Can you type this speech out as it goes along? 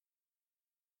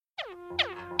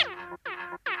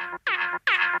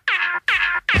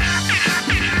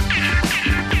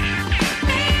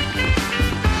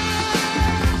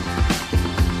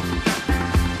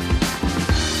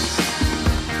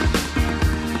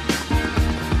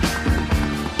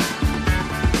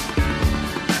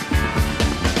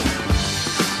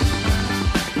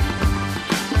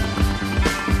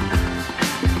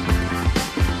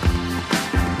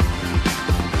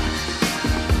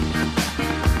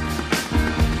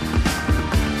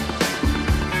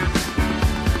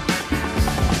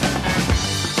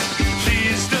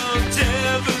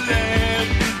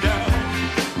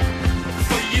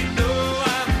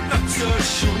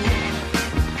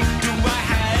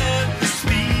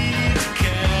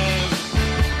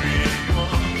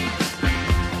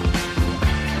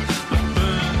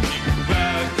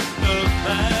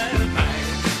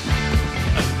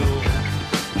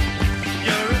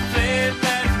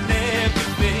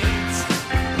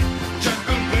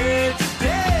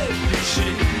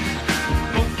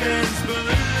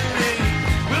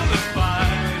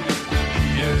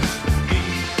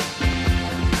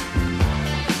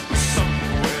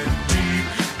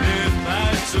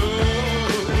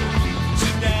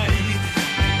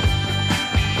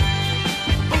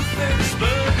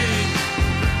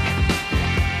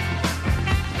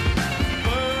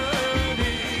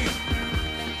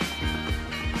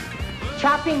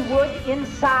Chopping wood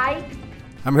inside.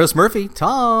 I'm your host, Murphy.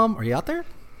 Tom, are you out there?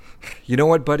 You know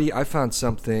what, buddy? I found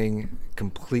something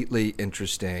completely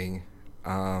interesting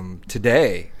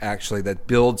today, actually, that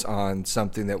builds on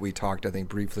something that we talked, I think,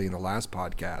 briefly in the last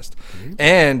podcast. Mm-hmm.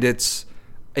 And it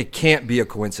can't be a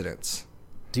coincidence.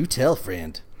 Do tell,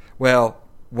 friend. Well,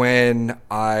 when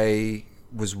I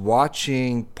was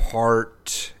watching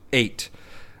part 8,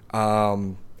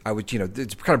 I would,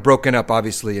 it's kind of broken up,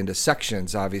 obviously, into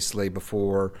sections, obviously,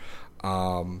 before,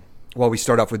 we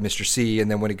start off with Mr. C,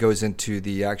 and then when it goes into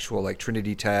the actual,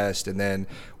 Trinity test, and then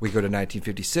we go to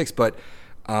 1956. But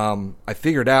I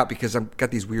figured out, because I've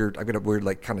got a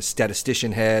weird, kind of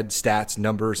statistician head, stats,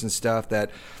 numbers, and stuff, that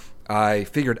I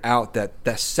figured out that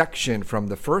the section from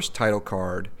the first title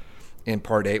card in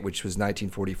part 8, which was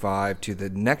 1945, to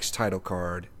the next title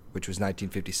card, which was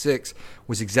 1956,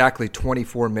 was exactly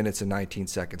 24 minutes and 19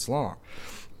 seconds long.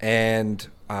 And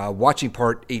watching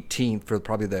part 18 for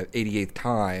probably the 88th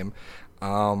time,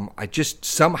 I just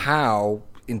somehow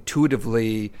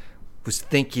intuitively was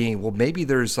thinking, well, maybe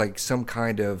there's some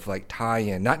kind of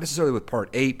tie-in, not necessarily with part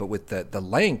 8, but with the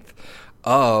length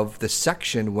of the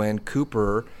section when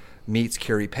Cooper meets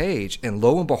Carrie Page. And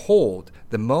lo and behold,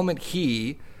 the moment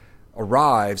he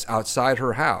arrives outside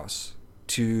her house,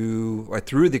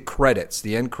 through the credits,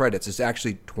 the end credits, is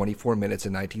actually 24 minutes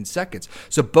and 19 seconds.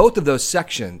 So both of those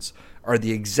sections are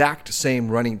the exact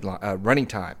same running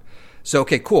time. So,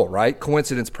 okay, cool, right?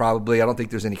 Coincidence, probably. I don't think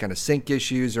there's any kind of sync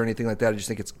issues or anything like that. I just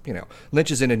think it's,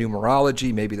 Lynch is into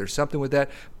numerology. Maybe there's something with that.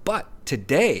 But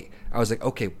today, I was like,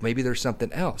 okay, maybe there's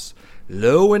something else.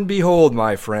 Lo and behold,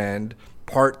 my friend,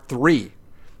 part 3,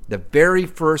 the very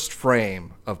first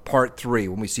frame of part 3,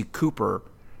 when we see Cooper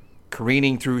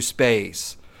careening through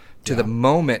space to the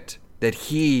moment that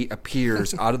he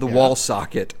appears out of the wall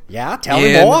socket. Yeah, tell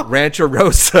me more. Rancho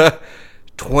Rosa,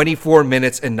 24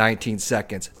 minutes and 19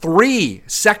 seconds. 3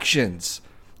 sections,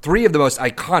 3 of the most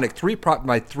iconic,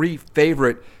 my 3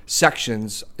 favorite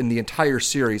sections in the entire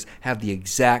series have the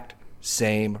exact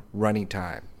same running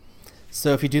time.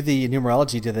 So if you do the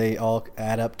numerology, do they all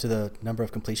add up to the number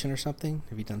of completion or something?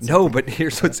 Have you done something? No, but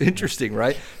here's what's interesting,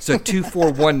 right? So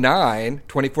 2419,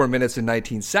 24 minutes and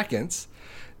 19 seconds,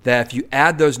 that if you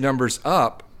add those numbers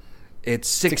up, it's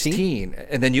 16.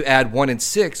 And then you add 1 and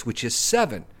 6, which is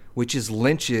 7, which is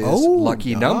Lynch's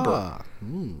lucky number.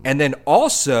 And then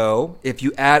also, if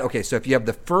you add, so if you have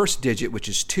the first digit, which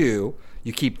is 2,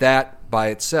 you keep that by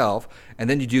itself, and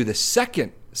then you do the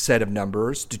second set of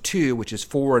numbers to 2, which is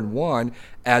 4 and 1,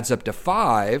 adds up to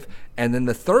 5, and then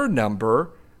the third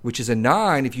number, which is a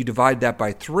 9, if you divide that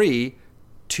by 3,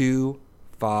 2,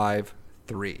 5,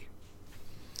 3.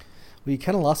 Well, you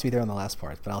kind of lost me there on the last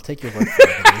part, but I'll take your word for it.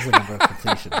 It is a number of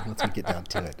completion once we get down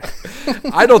to it.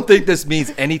 I don't think this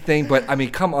means anything, but I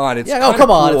mean, come on, it's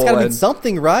come on, it's got to mean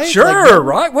something, right? Sure,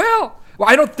 right? Well,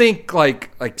 I don't think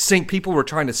sync people were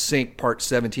trying to sync part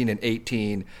 17 and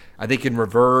 18. I think in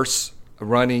reverse.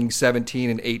 Running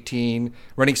 17 and 18,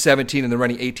 running 17 and then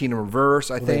running 18 in reverse,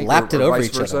 I think. They lapped it over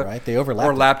each other, right? They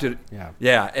overlapped it.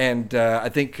 Yeah. And I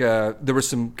think there was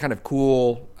some kind of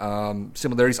cool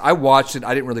similarities. I watched it.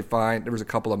 I didn't really find, there was a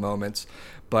couple of moments.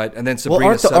 And then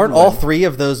Sabrina aren't all 3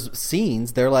 of those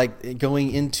scenes, they're going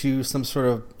into some sort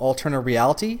of alternate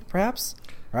reality, perhaps?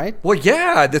 Right? Well,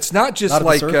 yeah. That's not just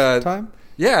time?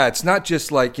 Yeah, it's not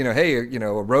just like, hey,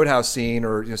 a Roadhouse scene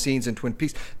or scenes in Twin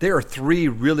Peaks. There are three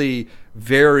really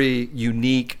very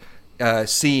unique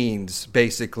scenes,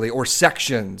 basically, or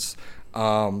sections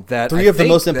that three of the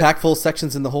most impactful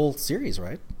sections in the whole series,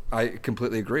 right? I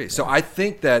completely agree. So I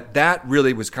think that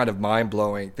really was kind of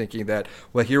mind-blowing, thinking that,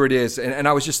 well, here it is. And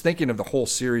I was just thinking of the whole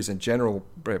series in general,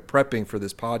 prepping for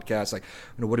this podcast, like,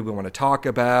 what do we want to talk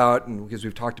about? And because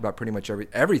we've talked about pretty much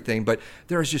everything, but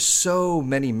there's just so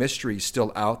many mysteries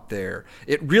still out there.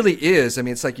 It really is. I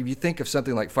mean, it's like if you think of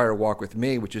something like Fire Walk with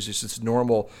Me, which is just this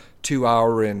normal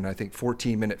 2-hour and I think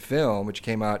 14-minute film, which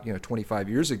came out 25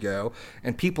 years ago,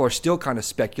 and people are still kind of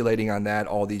speculating on that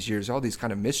all these years, all these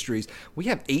kind of mysteries. We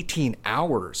have 18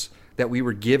 hours that we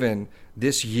were given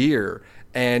this year,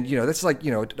 and that's like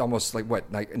almost like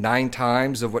 9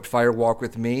 times of what Fire Walk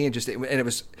with Me, and it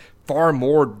was far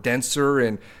more denser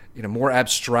and more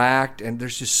abstract, and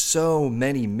there's just so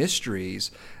many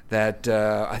mysteries that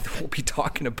I think we'll be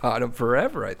talking about them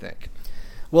forever, I think.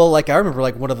 Well, like I remember,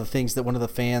 like one of the things that one of the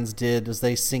fans did was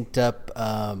they synced up.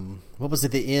 What was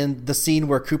it? The scene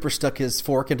where Cooper stuck his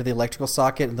fork into the electrical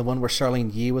socket, and the one where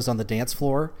Charlene Yee was on the dance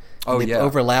floor. Oh, they yeah.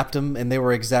 Overlapped them, and they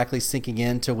were exactly syncing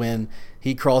in to when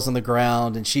he crawls on the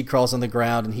ground and she crawls on the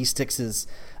ground, and he sticks his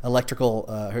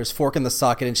his fork in the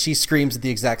socket, and she screams at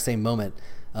the exact same moment.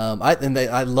 I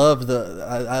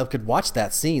could watch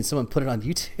that scene. Someone put it on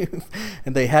YouTube,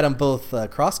 and they had them both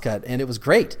cross-cut, and it was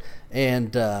great.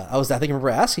 And I remember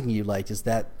asking you, like, is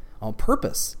that on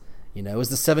purpose? Is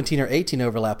the 17 or 18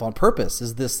 overlap on purpose?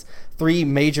 Is this 3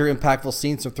 major impactful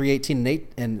scenes from 3:18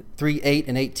 and 3:8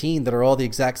 and 18 that are all the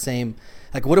exact same?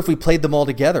 Like, what if we played them all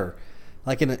together,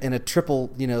 like in a triple,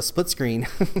 split screen?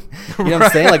 What I'm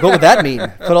saying? Like, what would that mean?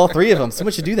 Put all 3 of them.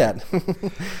 Someone should do that.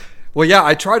 Well, yeah,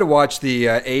 I tried to watch the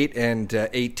 8 and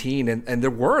 18, and there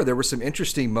were some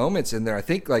interesting moments in there. I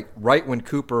think like right when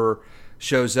Cooper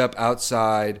shows up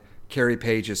outside Carrie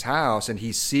Page's house and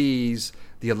he sees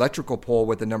the electrical pole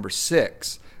with the number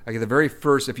 6. Like the very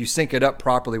first, if you sync it up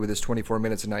properly with his 24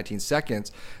 minutes and 19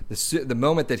 seconds, the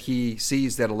moment that he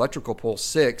sees that electrical pole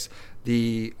 6,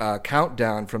 the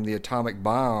countdown from the atomic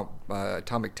bomb,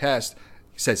 atomic test,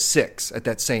 says 6 at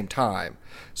that same time.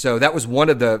 So that was one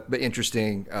of the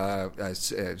interesting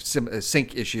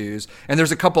sync issues. And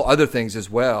there's a couple other things as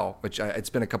well, which it's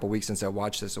been a couple weeks since I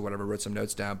watched this or whatever, wrote some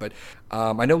notes down. But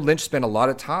I know Lynch spent a lot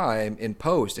of time in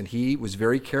post, and he was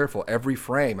very careful. Every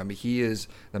frame, I mean, he is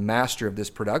the master of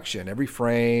this production. Every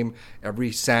frame,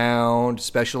 every sound,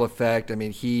 special effect, I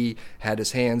mean, he had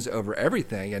his hands over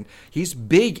everything. And he's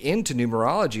big into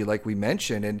numerology, like we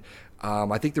mentioned. And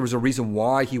I think there was a reason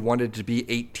why he wanted it to be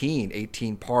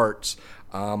 18 parts.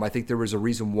 I think there was a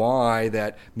reason why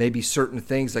that maybe certain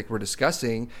things like we're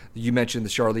discussing, you mentioned the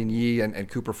Charlene Yee and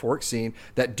Cooper Fork scene,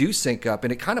 that do sync up,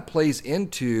 and it kind of plays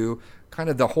into kind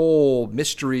of the whole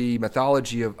mystery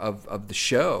mythology of the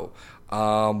show.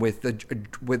 With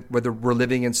whether we're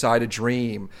living inside a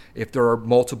dream, if there are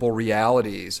multiple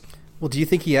realities. Well, do you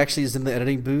think he actually is in the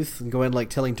editing booth and going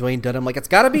like telling Dwayne Dunham like it's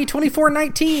got to be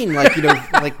 24:19, like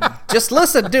like just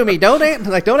listen to me, don't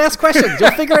ask questions,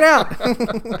 you'll figure it out.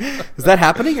 Is that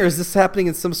happening, or is this happening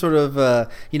in some sort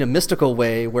of mystical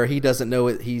way where he doesn't know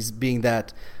it? He's being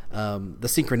that the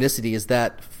synchronicity is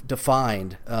that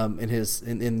defined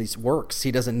in these works.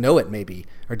 He doesn't know it, maybe,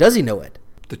 or does he know it?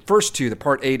 The first two, the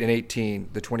part 8 and 18,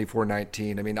 the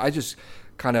 24:19. I mean, I just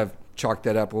kind of chalk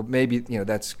that up. Well, maybe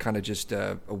that's kind of just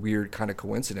a weird kind of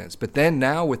coincidence. But then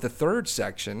now with the third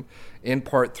section in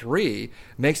part 3,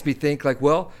 makes me think like,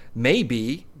 well,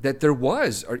 maybe that there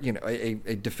was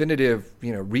a definitive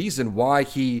reason why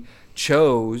he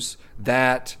chose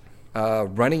that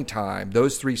running time,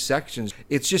 those 3 sections.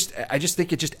 I just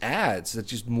think it just adds.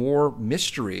 It's just more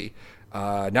mystery.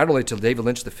 Not only to David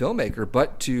Lynch, the filmmaker,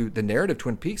 but to the narrative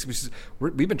Twin Peaks.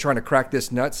 We've been trying to crack this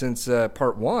nut since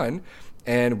part 1.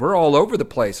 And we're all over the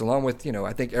place, along with,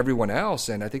 I think everyone else.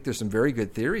 And I think there's some very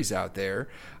good theories out there.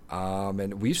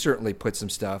 And we've certainly put some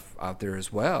stuff out there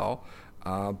as well.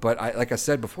 But like I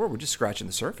said before, we're just scratching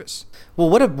the surface. Well,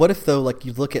 what if though, like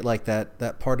you look at like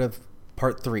that part of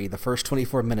part 3, the first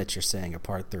 24 minutes you're saying of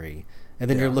part 3, and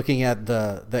then you're looking at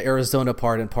the Arizona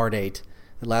part in part 8,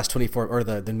 the last 24, or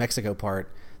the Mexico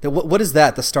part. What is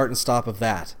that? The start and stop of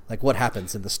that? Like what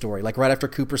happens in the story? Like right after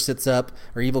Cooper sits up,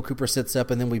 or Evil Cooper sits up,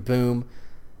 and then we boom.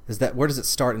 Is that where does it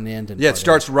start and end? Yeah, it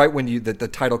starts right when the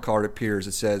title card appears.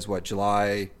 It says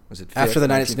July, was it 5th, after the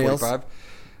 9 Inch Nails?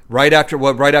 Right after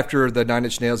the 9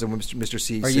 Inch Nails and when Mr.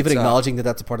 C. Are you even acknowledging that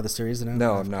that's a part of the series?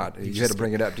 No, I'm not. You had to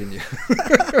bring it up, didn't you?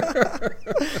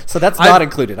 So that's not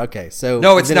included. Okay, so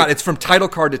no, it's not. It's from title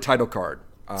card to title card.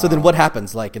 So then, what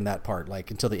happens like in that part, like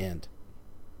until the end?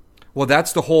 Well,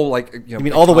 that's the whole I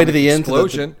mean, all the way to the end,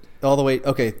 explosion. All the way.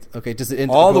 Okay. Does it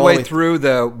end all the way through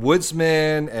the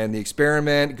woodsman and the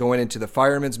experiment, going into the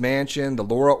fireman's mansion, the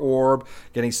Laura orb,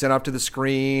 getting sent off to the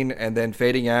screen, and then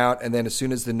fading out. And then as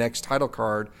soon as the next title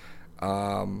card,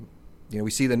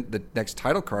 we see the next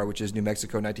title card, which is New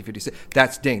Mexico, 1956.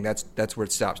 That's ding. That's where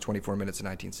it stops. 24 minutes and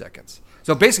 19 seconds.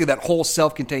 So basically, that whole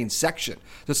self-contained section.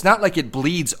 So it's not like it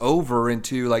bleeds over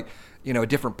into like, a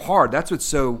different part. That's what's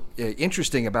so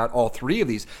interesting about all three of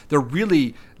these. They're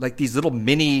really like these little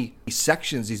mini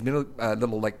sections, these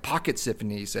little like pocket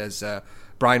symphonies, as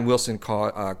Brian Wilson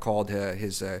called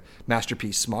his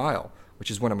masterpiece Smile, which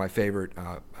is one of my favorite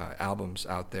albums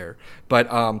out there. But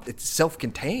it's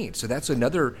self-contained, so that's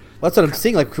another... Well, that's what I'm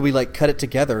seeing. Like, could we like cut it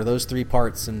together, those three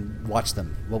parts, and watch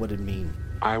them? What would it mean?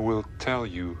 I will tell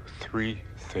you 3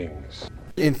 things.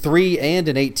 In 3 and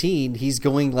in 18, he's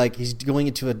going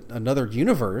into another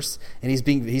universe, and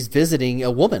he's visiting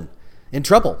a woman in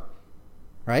trouble,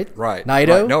 right? Right.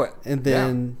 Naito, right. No, and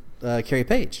then Carrie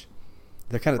Page.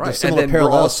 They're kind of right. they're similar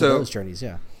parallels to those journeys,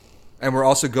 yeah. And we're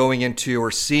also going into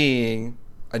or seeing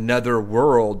another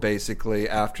world, basically,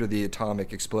 after the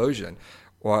atomic explosion,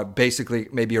 or basically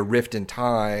maybe a rift in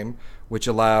time, which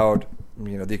allowed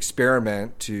the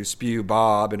experiment to spew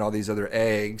Bob and all these other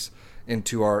eggs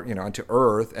into our into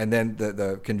Earth, and then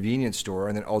the convenience store,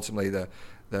 and then ultimately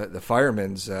the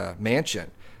fireman's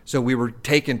mansion. So we were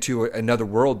taken to another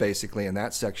world basically in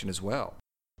that section as well.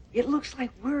 It looks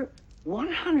like we're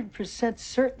 100%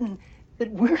 certain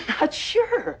that we're not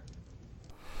sure.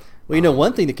 Well,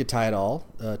 one thing that could tie it all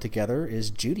together is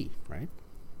Judy, right?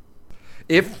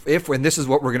 If and this is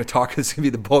what we're going to talk, this is going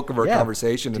to be the bulk of our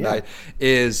conversation tonight,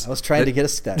 is... I was trying to get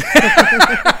us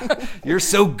that. You're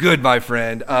so good, my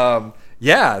friend.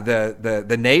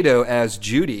 The NATO as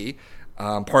Judy,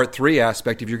 part 3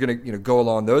 aspect, if you're going to go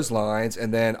along those lines,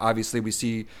 and then obviously we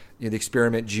see the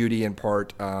experiment Judy in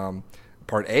part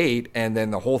 8, and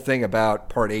then the whole thing about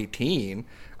part 18,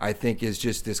 I think, is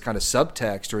just this kind of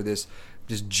subtext or this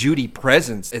just Judy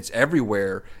presence. It's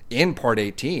everywhere in part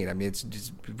 18. I mean,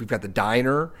 we've got the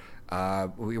diner.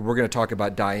 We're going to talk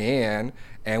about Diane,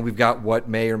 and we've got what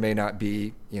may or may not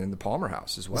be in the Palmer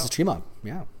house as well. This is Tremont,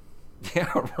 yeah. Yeah,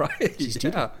 right. She's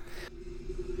Judy.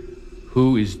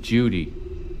 Who is Judy?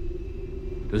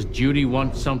 Does Judy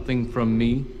want something from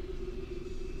me?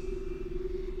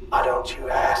 Why don't you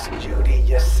ask Judy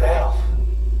yourself?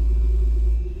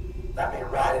 Let me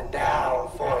write it down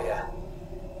for you.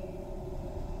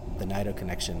 The Naito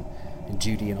connection and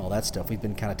Judy and all that stuff. We've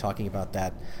been kind of talking about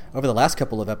that over the last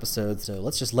couple of episodes, so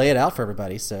let's just lay it out for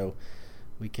everybody so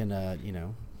we can,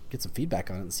 get some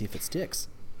feedback on it and see if it sticks.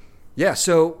 Yeah,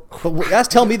 so... But guys,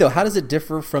 tell me, though, how does it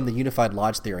differ from the unified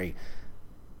lodge theory?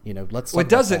 Let's... Well, it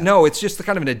doesn't. No, it's just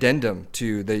kind of an addendum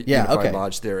to the unified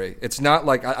lodge theory. It's not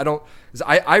like...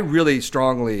 I really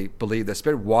strongly believe this,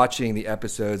 especially watching the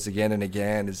episodes again and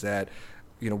again, is that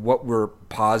what we're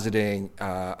positing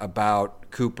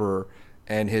about Cooper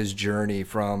and his journey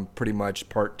from pretty much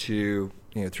part 2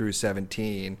 through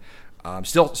 17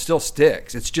 still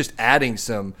sticks. It's just adding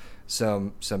some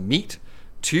meat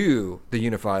to the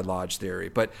unified lodge theory.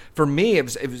 But for me, it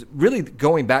was really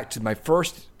going back to my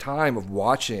first time of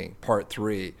watching part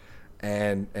 3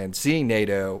 and seeing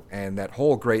NATO and that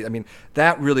whole great... I mean,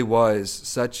 that really was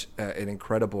such an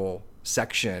incredible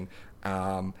section.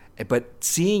 But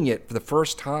seeing it for the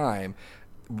first time,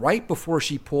 right before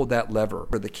she pulled that lever,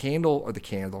 where the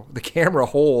camera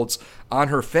holds on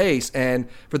her face, and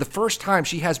for the first time,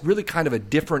 she has really kind of a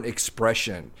different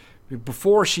expression.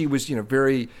 Before she was,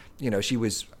 very, she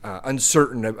was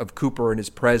uncertain of Cooper and his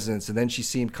presence, and then she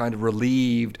seemed kind of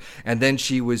relieved, and then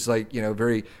she was like,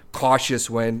 very cautious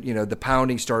when, the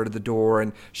pounding started at the door,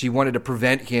 and she wanted to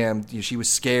prevent him. She was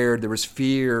scared, there was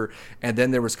fear, and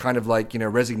then there was kind of like,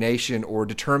 resignation or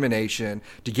determination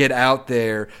to get out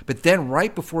there. But then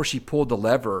right before she pulled the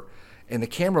lever, and the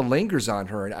camera lingers on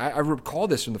her, and I recall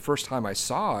this from the first time I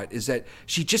saw it, is that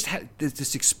she just had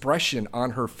this expression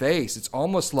on her face. It's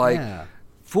almost like,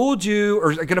 fooled you,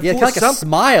 or going to fool like a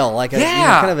smile, like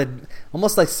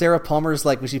almost like Sarah Palmer's,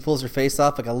 like when she pulls her face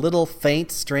off, like a little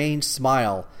faint, strange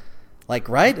smile, like,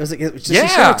 right? Does she show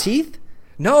her teeth?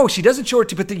 No, she doesn't show her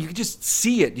teeth, but you can just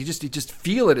see it. You just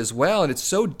feel it as well, and it's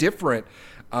so different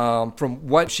from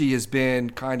what she has been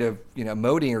kind of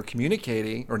emoting or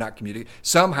communicating, or not communicating,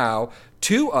 somehow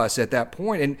to us at that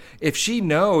point. And if she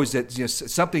knows that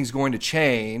something's going to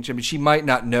change, I mean, she might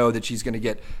not know that she's going to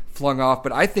get flung off,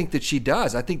 but I think that she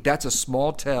does. I think that's a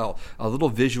small tell, a little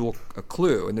visual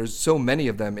clue, and there's so many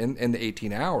of them in the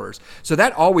 18 Hours. So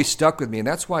that always stuck with me, and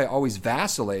that's why I always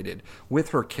vacillated with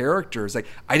her characters. Like,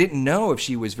 I didn't know if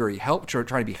she was very trying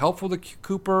to be helpful to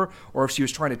Cooper, or if she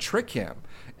was trying to trick him.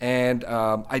 And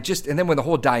and then when the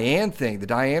whole Diane thing, the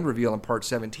Diane reveal in part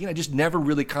 17, I just never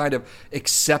really kind of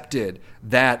accepted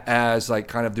that as like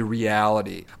kind of the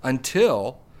reality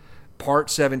until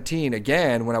part 17,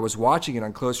 again, when I was watching it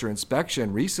on closer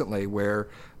inspection recently, where,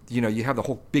 you know, you have the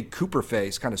whole big Cooper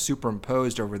face kind of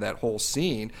superimposed over that whole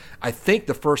scene. I think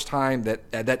the first time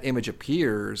that image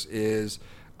appears is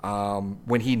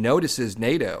when he notices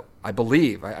NATO, I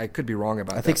believe. I could be wrong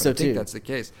about that. I think so, I think too. that's the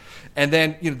case. And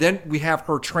then, you know, then we have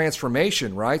her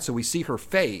transformation, right? So we see her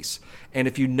face. And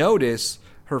if you notice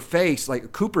her face,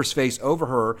 like Cooper's face over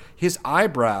her, his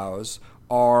eyebrows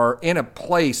are in a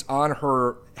place on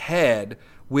her head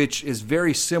which is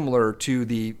very similar to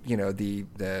the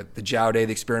Jowday,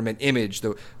 the experiment image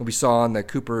that we saw on the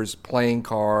Cooper's playing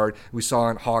card, we saw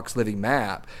on Hawk's living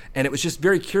map. And it was just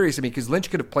very curious to me because Lynch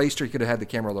could have placed her, he could have had the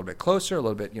camera a little bit closer, a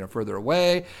little bit further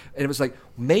away. And it was like,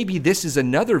 maybe this is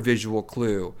another visual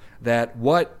clue that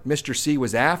what Mr. C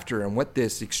was after and what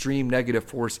this extreme negative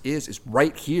force is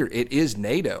right here. It is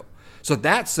NATO. So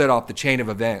that set off the chain of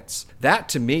events. That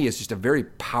to me is just a very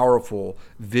powerful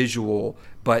visual,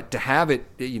 but to have it,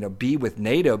 be with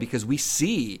NATO, because we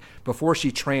see before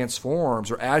she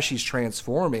transforms or as she's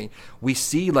transforming, we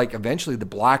see like eventually the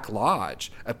Black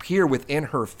Lodge appear within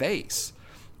her face,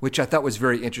 which I thought was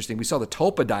very interesting. We saw the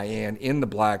Tulpa Diane in the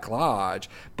Black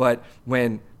Lodge, but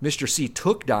when Mr. C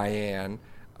took Diane,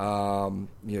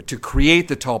 to create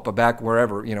the Tulpa back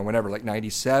wherever, whenever, like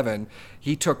 97,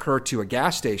 he took her to a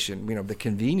gas station, the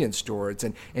convenience store.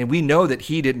 And we know that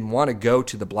he didn't want to go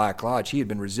to the Black Lodge. He had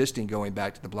been resisting going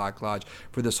back to the Black Lodge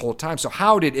for this whole time. So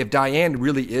if Diane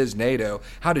really is NATO,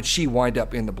 how did she wind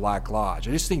up in the Black Lodge?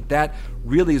 I just think that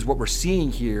really is what we're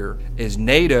seeing here is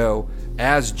NATO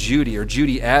as Judy, or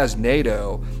Judy as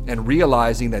NATO, and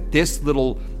realizing that this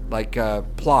little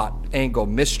plot angle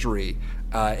mystery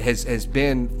has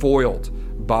been foiled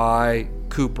by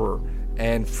Cooper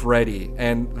and Freddy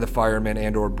and the firemen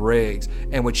and or Briggs.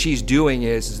 And what she's doing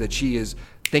is that she is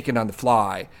thinking on the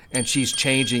fly, and she's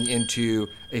changing into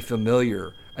a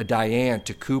familiar, a Diane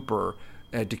to Cooper,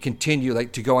 to continue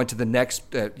to go into the next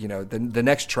the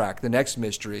next track, the next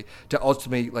mystery, to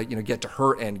ultimately get to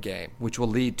her end game, which will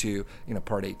lead to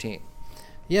part 18.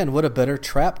 Yeah, and what a better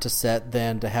trap to set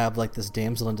than to have this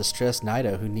damsel in distress,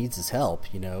 Naito, who needs his help,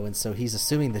 and so he's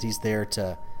assuming that he's there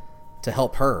to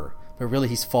help her, but really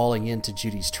he's falling into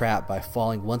Judy's trap by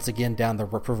falling once again down the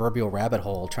proverbial rabbit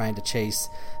hole, trying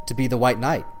to be the White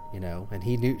Knight,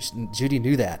 and Judy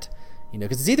knew that,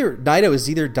 because Naito is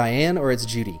either Diane or it's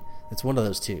Judy. It's one of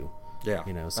those two.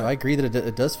 Yeah. So I agree that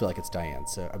it does feel like it's Diane.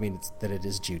 So I mean, that it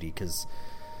is Judy because.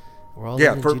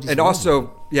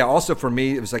 Also for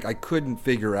me, it was I couldn't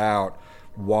figure out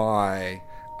why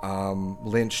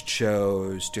Lynch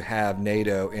chose to have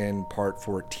NATO in part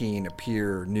 14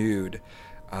 appear nude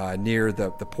near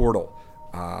the portal,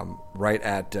 right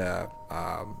at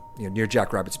near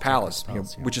Jack Rabbit's palace,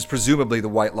 which is presumably the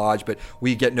White Lodge, but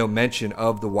we get no mention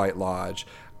of the White Lodge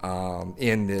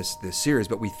in this series,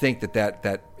 but we think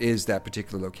that is that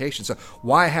particular location. So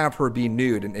why have her be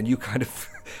nude? And you kind of,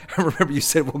 I remember you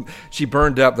said, well, she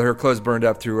burned up, her clothes burned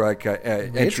up through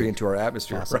entry into our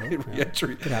atmosphere, possibly, right? Yeah.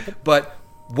 Entry. Could happen. But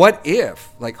what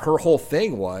if, her whole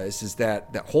thing is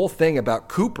that whole thing about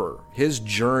Cooper, his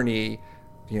journey,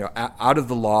 out of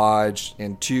the lodge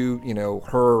and to,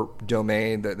 her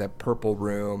domain, that purple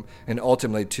room, and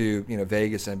ultimately to,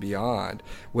 Vegas and beyond,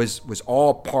 was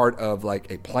all part of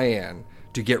a plan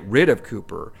to get rid of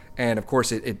Cooper. And of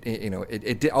course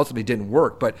it ultimately didn't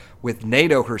work. But with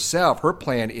NATO herself, her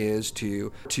plan is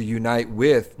to unite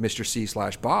with Mr.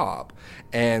 C/Bob.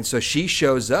 And so she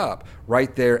shows up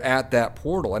right there at that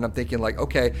portal. And I'm thinking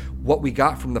okay, what we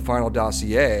got from the final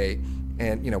dossier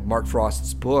and Mark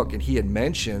Frost's book, and he had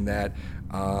mentioned that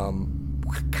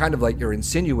kind of or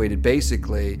insinuated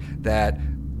basically that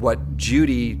what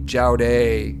Judy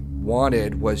Jowday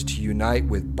wanted was to unite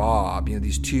with Bob,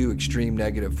 these two extreme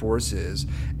negative forces,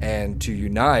 and to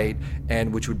unite,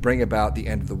 and which would bring about the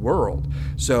end of the world.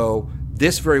 So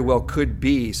this very well could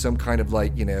be some kind of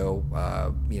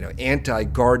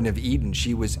anti-Garden of Eden.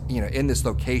 She was, in this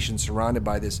location surrounded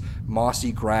by this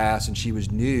mossy grass, and she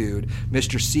was nude.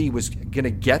 Mr. C was going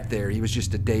to get there. He was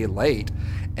just a day late.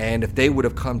 And if they would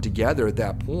have come together at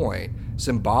that point,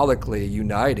 symbolically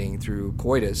uniting through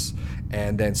coitus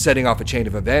and then setting off a chain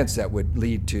of events that would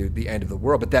lead to the end of the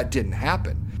world. But that didn't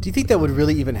happen. Do you think that would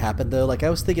really even happen, though? Like, I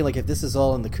was thinking, like, if this is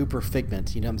all in the Cooper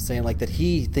figment, you know what I'm saying? Like, that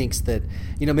he thinks that,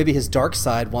 you know, maybe his dark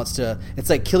side wants to... It's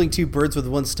like killing two birds with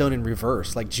one stone in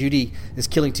reverse. Like, Judy is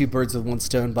killing two birds with one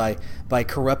stone by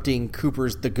corrupting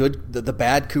Cooper's... the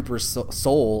bad Cooper's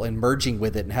soul and merging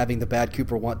with it and having the bad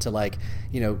Cooper want to, like,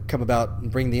 you know, come about and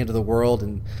bring the end of the world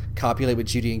and copulate with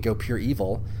Judy and go pure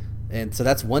evil. And so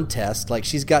that's one test. Like,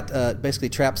 she's got basically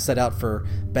traps set out for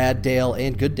bad Dale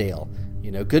and good Dale. You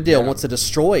know, good Dale wants to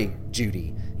destroy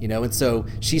Judy, you know, and so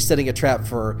she's setting a trap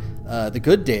for the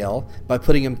good Dale by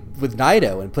putting him with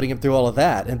Nido and putting him through all of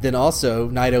that. And then also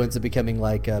Nido ends up becoming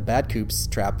like Bad Coop's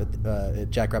trap at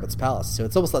Jack Rabbit's palace. So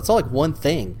it's all like one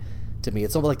thing to me.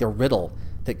 It's almost like the riddle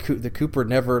that the Cooper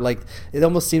never, like, it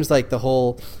almost seems like the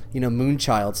whole, you know,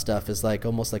 Moonchild stuff is like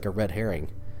almost like a red herring,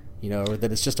 you know, or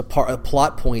that it's just a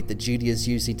plot point that Judy is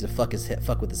using to fuck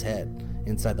with his head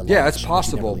inside the lodge. Yeah, it's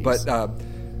possible, but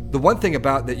the one thing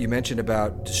about that you mentioned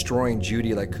about destroying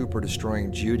Judy, like Cooper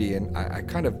destroying Judy, and I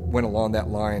kind of went along that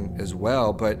line as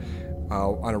well, but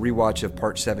on a rewatch of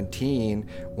part 17,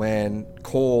 when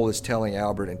Cole is telling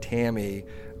Albert and Tammy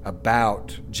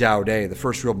about Jowday, the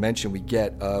first real mention we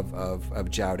get of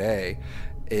Jowday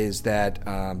is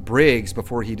that Briggs,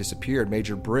 before he disappeared,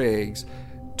 Major Briggs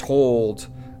told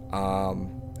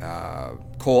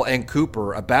Cole and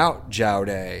Cooper about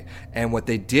Jowday, and what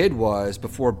they did was,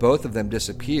 before both of them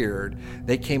disappeared,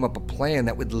 they came up a plan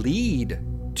that would lead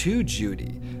to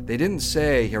Judy. They didn't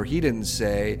say, or he didn't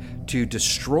say, to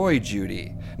destroy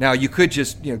Judy. Now, you could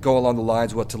just, you know, go along the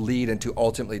lines, well, to lead and to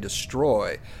ultimately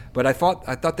destroy. But I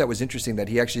thought that was interesting that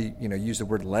he actually, you know, used the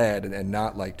word led and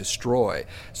not like destroy.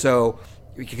 So,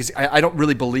 because I don't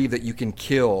really believe that you can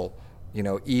kill, you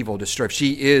know, evil, destroy. If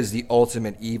she is the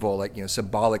ultimate evil, like, you know,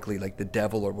 symbolically, like the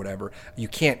devil or whatever, you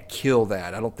can't kill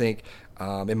that. I don't think,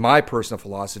 in my personal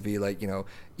philosophy, like, you know,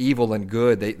 evil and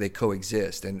good, they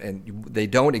coexist, and they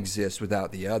don't exist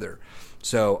without the other.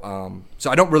 So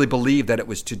I don't really believe that it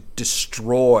was to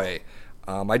destroy.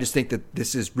 I just think that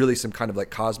this is really some kind of like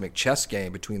cosmic chess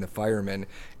game between the firemen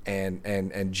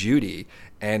and Judy,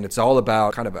 and it's all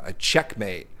about kind of a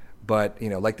checkmate. But, you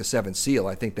know, like the Seventh Seal,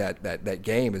 I think that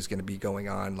game is going to be going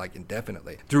on like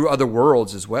indefinitely through other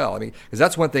worlds as well. I mean, because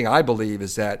that's one thing I believe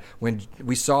is that when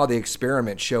we saw the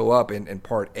experiment show up in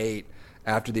part 8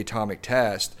 after the atomic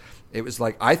test, it was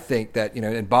like, I think that, you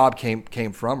know, and Bob came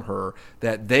from her,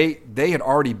 that they had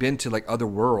already been to like other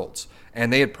worlds,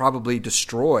 and they had probably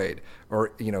destroyed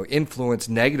or, you know, influenced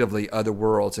negatively other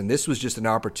worlds, and this was just an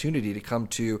opportunity to come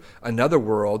to another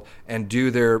world and do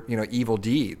their, you know, evil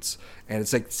deeds. And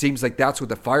it's like, seems like that's what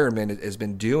the fireman has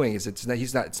been doing. Is it's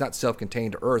not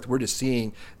self-contained to Earth. We're just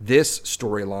seeing this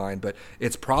storyline, but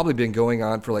it's probably been going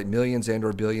on for like millions and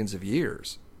or billions of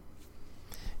years.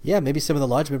 Yeah, maybe some of the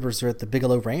lodge members are at the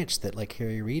Bigelow Ranch that, like,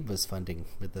 Harry Reid was funding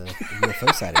with the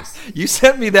UFO sightings. You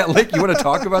sent me that link. You want to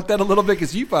talk about that a little bit?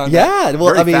 Because you found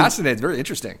very fascinating, very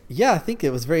interesting. Yeah, I think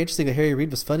it was very interesting that Harry Reid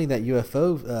was funding that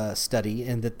UFO study,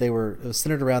 and that it was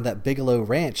centered around that Bigelow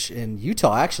Ranch in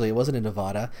Utah. Actually, it wasn't in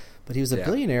Nevada, but he was a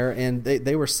billionaire, and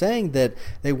they were saying that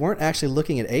they weren't actually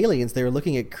looking at aliens. They were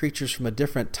looking at creatures from a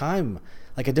different time,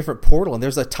 like a different portal, and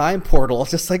there's a time portal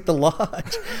just like the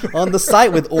lodge on the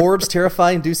site with orbs,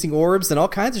 terrifying inducing orbs and all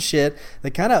kinds of shit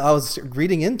that kind of I was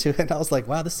reading into it, and I was like,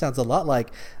 wow, this sounds a lot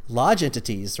like lodge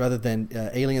entities rather than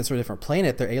aliens from a different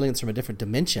planet. They're aliens from a different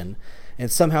dimension, and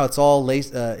somehow it's all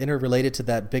interrelated to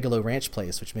that Bigelow Ranch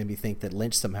place, which made me think that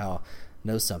Lynch somehow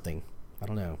knows something. I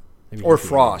don't know. Maybe or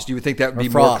Frost. You would think that would be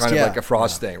Frost, more kind of like a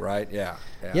Frost thing, right?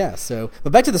 Yeah. So,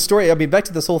 but back to the story. I mean, back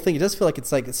to this whole thing. It does feel like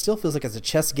it still feels like it's a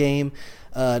chess game,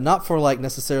 not for like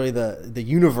necessarily the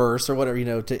universe or whatever, you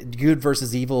know, to good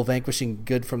versus evil, vanquishing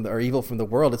good or evil from the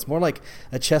world. It's more like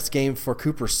a chess game for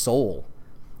Cooper's soul,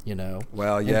 you know.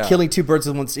 Well, yeah. And killing two birds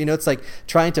with one. You know, it's like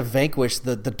trying to vanquish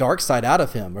the dark side out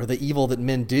of him, or the evil that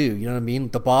men do. You know what I mean?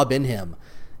 The Bob in him,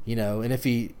 you know. And if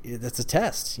that's a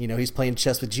test. You know, he's playing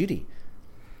chess with Judy.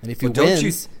 And if he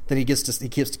wins, then he gets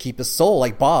to keep his soul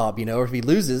like Bob, you know. Or if he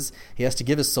loses, he has to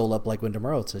give his soul up like Windom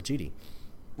Earle to Judy.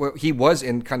 Well, he was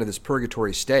in kind of this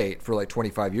purgatory state for like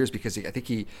 25 years because I think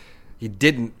he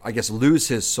didn't, I guess, lose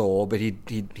his soul, but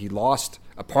he lost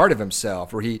a part of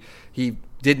himself, or he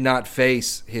did not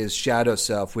face his shadow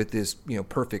self with this, you know,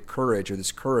 perfect courage, or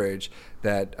this courage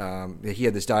that he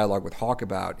had this dialogue with Hawk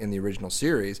about in the original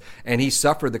series, and he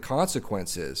suffered the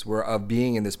consequences of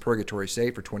being in this purgatory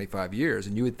state for 25 years.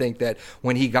 And you would think that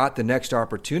when he got the next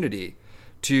opportunity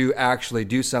to actually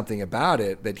do something about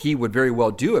it, that he would very well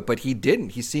do it, but he didn't.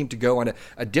 He seemed to go on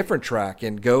a different track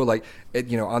and go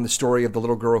on the story of the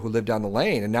little girl who lived down the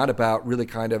lane, and not about really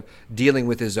kind of dealing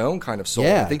with his own kind of soul.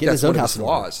 Yeah, I think get that's his own one of house his in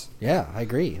order. flaws. Yeah, I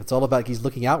agree. It's all about he's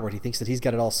looking outward. He thinks that he's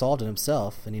got it all solved in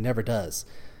himself, and he never does.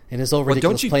 And his whole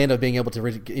ridiculous plan of being able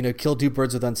to, kill two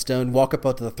birds with one stone, walk up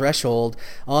to the threshold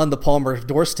on the Palmer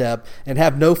doorstep, and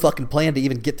have no fucking plan to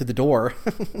even get through the door,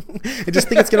 and just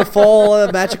think it's going to fall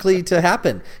magically to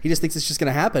happen. He just thinks it's just going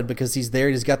to happen because he's there.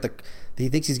 He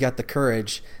thinks he's got the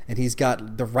courage, and he's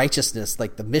got the righteousness.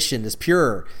 Like the mission is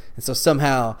pure, and so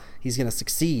somehow he's going to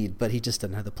succeed. But he just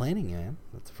doesn't have the planning, man.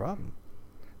 That's the problem.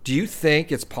 Do you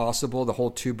think it's possible to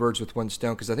hold two birds with one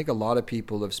stone? Because I think a lot of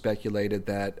people have speculated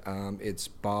that it's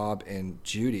Bob and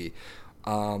Judy.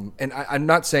 And I'm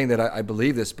not saying that I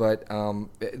believe this, but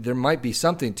there might be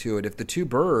something to it. If the two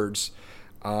birds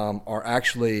are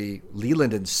actually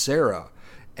Leland and Sarah,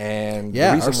 and yeah,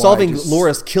 the reason or solving why just,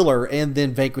 Laura's killer and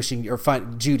then vanquishing or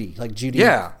find Judy, like Judy.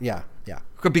 Yeah. Yeah.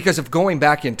 Because of going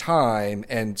back in time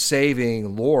and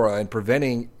saving Laura and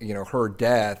preventing her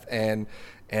death and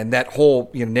that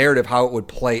whole narrative, how it would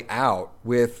play out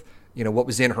with what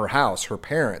was in her house, her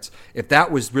parents. If that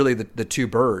was really the two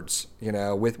birds,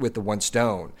 with the one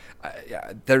stone,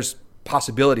 there's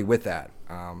possibility with that.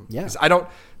 Yeah.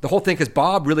 The whole thing, because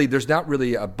Bob really, there's not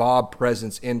really a Bob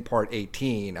presence in part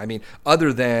 18. I mean,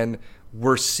 other than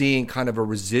we're seeing kind of a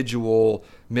residual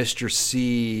Mr.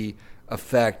 C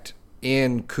effect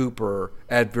in Cooper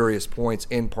at various points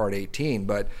in part 18,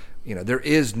 but there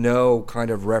is no kind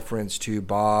of reference to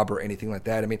Bob or anything like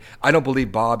that. I mean, I don't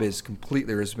believe Bob has been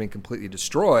completely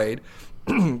destroyed,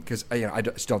 because I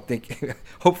just don't think.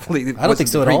 Hopefully, I don't think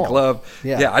so at all. Glove.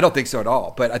 Yeah, I don't think so at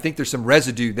all. But I think there's some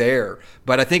residue there.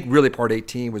 But I think really part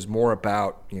 18 was more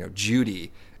about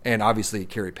Judy and obviously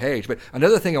Carrie Page. But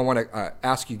another thing I want to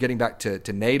ask you, getting back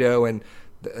to NATO and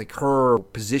her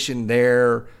position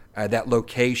there, that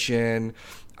location.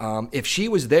 If she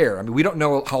was there, I mean, we don't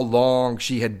know how long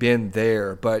she had been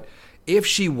there, but if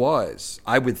she was,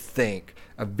 I would think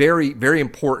a very, very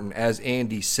important, as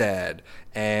Andy said,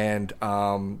 and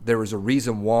there was a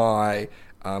reason why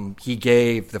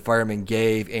the fireman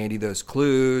gave Andy those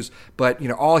clues, but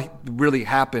all really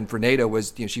happened for NATO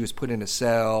was she was put in a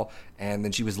cell, and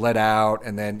then she was let out,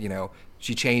 and then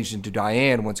she changed into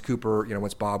Diane once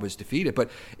once Bob was defeated. But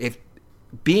if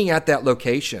being at that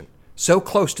location, so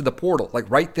close to the portal, like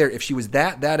right there, if she was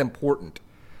that important,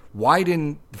 why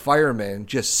didn't the firemen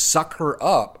just suck her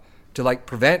up to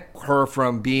prevent her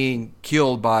from being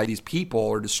killed by these people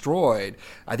or destroyed?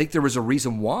 I think there was a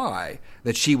reason why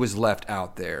that she was left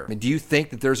out there. I mean, do you think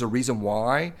that there's a reason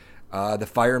why the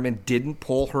firemen didn't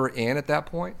pull her in at that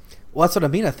point? Well, that's what I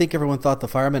mean. I think everyone thought the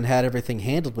firemen had everything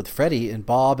handled with Freddie and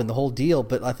Bob and the whole deal,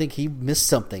 but I think he missed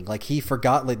something. Like he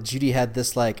forgot Judy had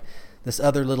this this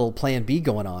other little plan B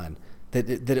going on.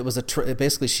 That it was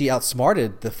basically she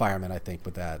outsmarted the firemen, I think,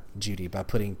 with that, Judy, by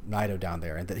putting Naito down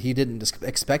there, and that he didn't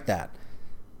expect that.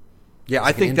 Yeah,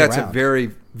 I think that's a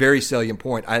very, very salient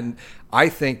point. And I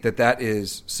think that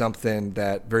is something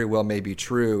that very well may be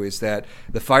true, is that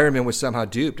the fireman was somehow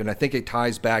duped. And I think it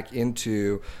ties back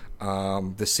into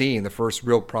the first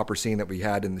real proper scene that we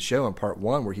had in the show in part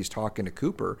 1, where he's talking to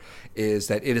Cooper, is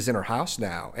that it is in her house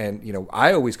now. And,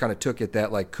 I always kind of took it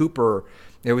that Cooper,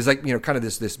 it was kind of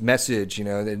this message,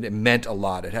 that it meant a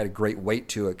lot. It had a great weight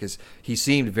to it because he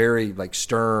seemed very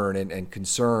stern and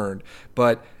concerned.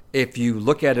 But if you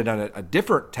look at it on a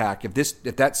different tack, if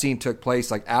that scene took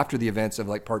place after the events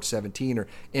of part 17 or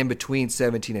in between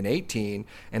 17 and 18,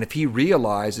 and if he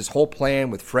realized his whole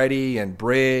plan with Freddie and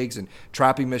Briggs and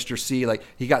trapping Mr. C,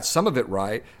 he got some of it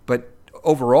right, but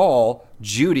overall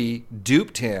Judy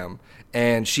duped him,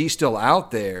 and she's still out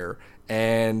there,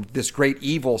 and this great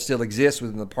evil still exists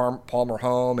within the Palmer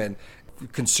home, and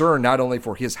concern not only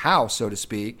for his house, so to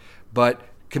speak, but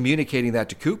communicating that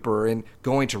to Cooper and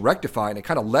going to rectify, and it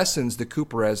kind of lessens the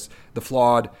Cooper as the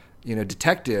flawed,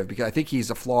 detective, because I think he's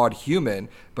a flawed human,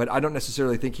 but I don't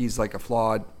necessarily think he's a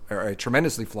flawed or a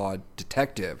tremendously flawed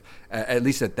detective, at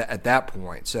least at that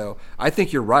point. So I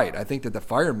think you're right. I think that the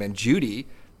firemen, Judy,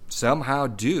 somehow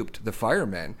duped the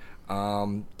firemen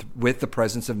with the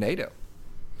presence of NATO.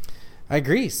 I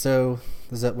agree. So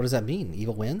what does that mean?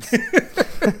 Evil wins?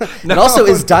 And also,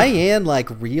 is Diane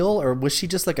real, or was she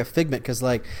just a figment? Because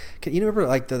you remember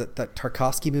that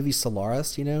Tarkovsky movie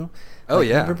Solaris? Oh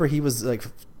yeah. I remember he was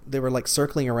they were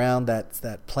circling around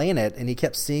that planet, and he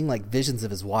kept seeing visions of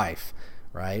his wife,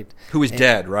 right? Who was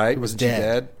dead, right? Who was Wasn't dead, she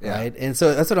dead? Yeah. Right? And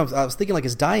so that's what I was thinking.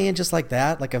 Is Diane just like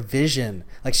that, a vision?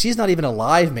 She's not even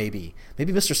alive. Maybe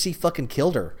Mr. C fucking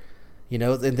killed her.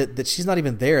 And that she's not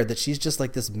even there. That she's just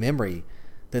this memory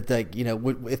That like, you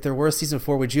know, if there were a season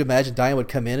 4, would you imagine Diane would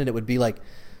come in and it would be like,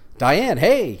 Diane,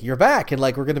 hey, you're back, and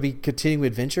like we're going to be continuing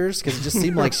adventures? Because it just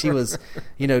seemed like she was,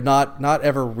 you know, not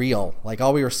ever real. Like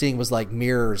all we were seeing was like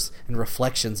mirrors and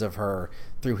reflections of her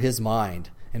through his mind,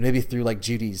 and maybe through like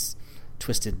Judy's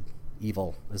twisted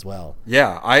evil as well.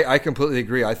 Yeah, I completely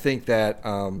agree. I think that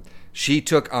she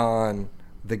took on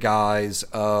the guise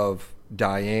of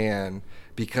Diane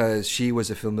because she was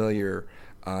a familiar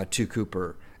to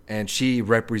Cooper, and she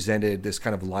represented this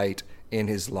kind of light in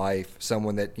his life,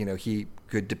 someone that, you know, he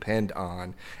could depend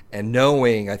on. And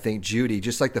knowing, I think, Judy,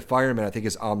 just like the fireman, I think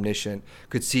is omniscient,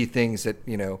 could see things that,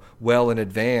 you know, well in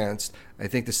advance. I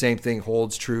think the same thing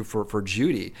holds true for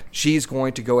Judy. She's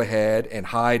going to go ahead and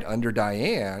hide under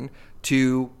Diane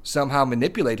to somehow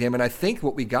manipulate him. And I think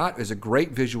what we got is a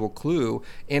great visual clue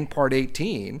in part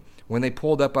 18 when they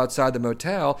pulled up outside the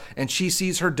motel and she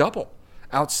sees her double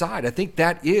outside. I think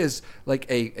that is like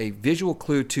a visual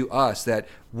clue to us that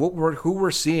who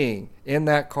we're seeing in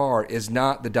that car is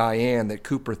not the Diane that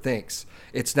Cooper thinks.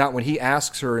 It's not. When he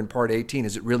asks her in part 18,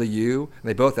 is it really you? And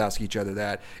they both ask each other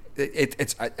that.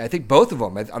 I think both of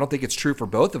them. I don't think it's true for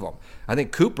both of them. I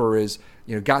think Cooper is,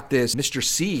 you know, got this Mr.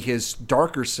 C, his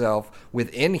darker self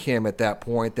within him at that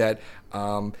point that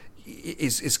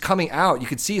is coming out. You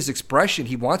can see his expression.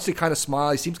 He wants to kind of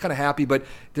smile. He seems kind of happy, but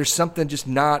there's something just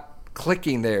not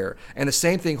clicking there. And the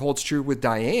same thing holds true with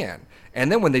Diane. And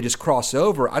then when they just cross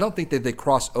over, I don't think that they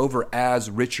cross over as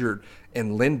Richard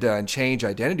and Linda and change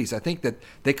identities. I think that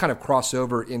they kind of cross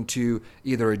over into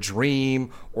either a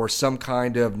dream or some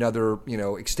kind of another, you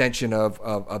know, extension of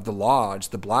the lodge,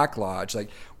 the Black Lodge, like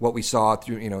what we saw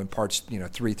through, you know, in parts, you know,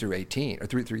 3 through 18 or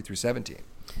 3 through 17.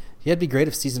 Yeah, it'd be great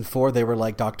if season 4 they were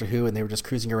like Doctor Who and they were just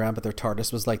cruising around, but their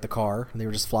TARDIS was like the car and they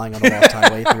were just flying on the Lost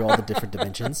Highway through all the different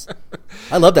dimensions.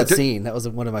 I love that scene. That was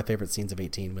one of my favorite scenes of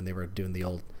 18 when they were doing the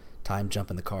old time jump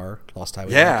in the car, Lost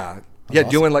Highway. Yeah. Yeah,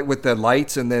 awesome. Doing like with the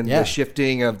lights and then the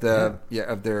shifting of the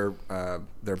of their it's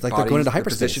bodies, like they're going into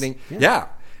hyperspace. Positioning. Yeah.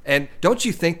 And don't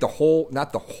you think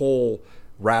not the whole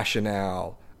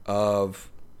rationale of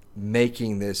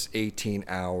making this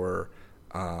 18-hour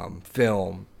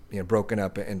film, you know, broken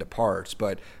up into parts,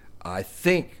 but I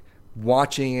think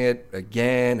watching it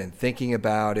again and thinking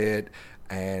about it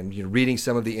and, you know, reading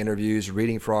some of the interviews,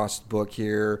 reading Frost's book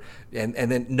here, and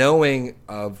then knowing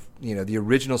of, you know, the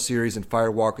original series and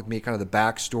Fire Walk with Me, kind of the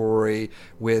backstory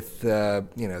with,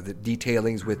 you know, the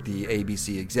detailings with the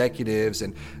ABC executives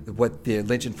and what the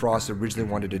Lynch and Frost originally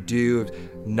wanted to do,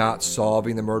 not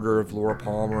solving the murder of Laura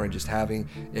Palmer and just having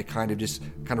it kind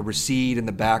of recede in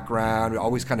the background,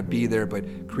 always kind of be there,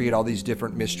 but create all these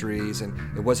different mysteries. And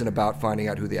it wasn't about finding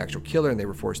out who the actual killer, and they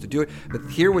were forced to do it. But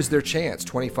here was their chance,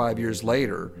 25 years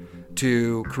later,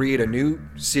 to create a new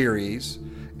series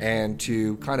and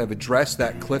to kind of address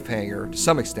that cliffhanger to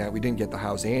some extent. We didn't get the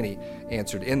How's Annie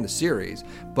answered in the series,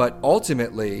 but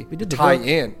ultimately tie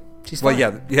in. She's well,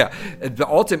 fine. yeah. But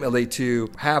ultimately to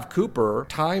have Cooper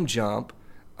time jump,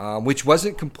 which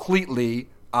wasn't completely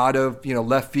out of, you know,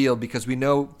 left field, because we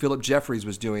know Philip Jeffries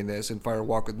was doing this in Fire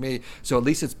Walk with Me, so at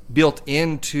least it's built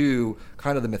into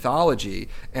kind of the mythology.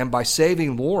 And by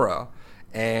saving Laura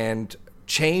and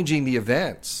changing the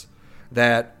events,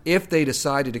 that if they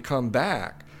decided to come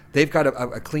back, they've got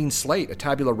a clean slate, a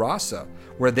tabula rasa,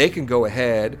 where they can go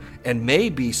ahead and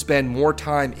maybe spend more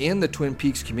time in the Twin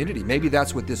Peaks community. Maybe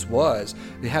that's what this was.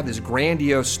 They have this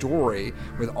grandiose story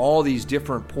with all these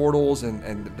different portals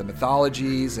and the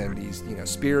mythologies and these, you know,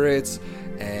 spirits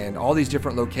and all these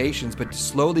different locations, but to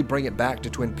slowly bring it back to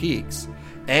Twin Peaks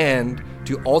and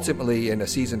to ultimately, in a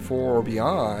season 4 or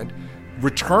beyond,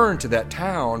 return to that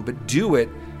town, but do it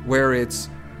where it's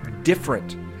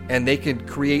different, and they can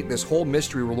create this whole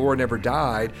mystery where Laura never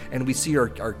died, and we see our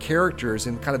characters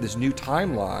in kind of this new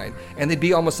timeline, and they'd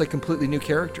be almost like completely new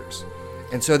characters,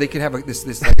 and so they can have this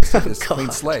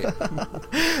clean slate.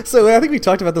 So I think we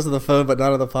talked about this on the phone, but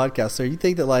not on the podcast. So you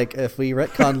think that, like, if we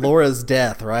retcon Laura's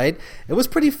death, right? It was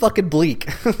pretty fucking bleak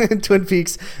in Twin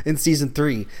Peaks in season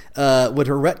 3. Would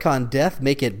her retcon death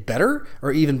make it better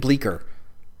or even bleaker?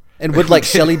 And would, like,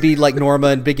 Shelley be like Norma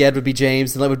and Big Ed would be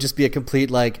James, and that would just be a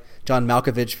complete, like, John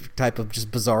Malkovich type of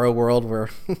just bizarro world where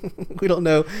we don't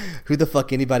know who the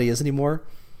fuck anybody is anymore?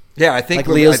 Yeah, I think...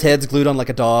 Like, Leo's head's glued on like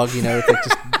a dog, you know? It's like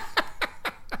just...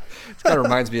 It kind of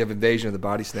reminds me of Invasion of the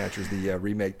Body Snatchers, the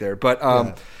remake there. But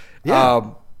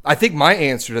I think my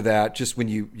answer to that, just when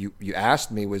you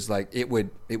asked me, was like it would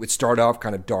start off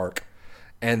kind of dark,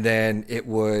 and then it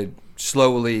would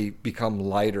slowly become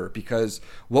lighter, because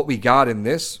what we got in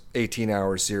this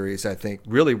 18-hour series, I think,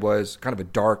 really was kind of a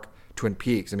dark Twin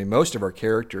Peaks. I mean, most of our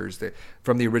characters,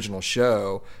 from the original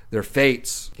show, their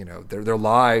fates, their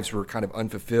lives were kind of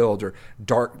unfulfilled or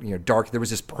dark. There was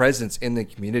this presence in the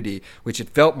community, which it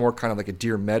felt more kind of like a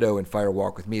Deer Meadow in Fire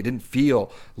Walk with Me. It didn't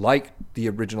feel like the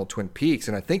original Twin Peaks,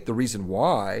 and I think the reason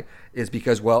why is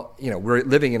because, we're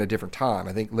living in a different time.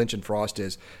 I think Lynch and Frost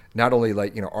is not only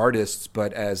like, artists,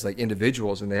 but as like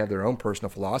individuals, and they have their own personal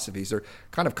philosophies. They're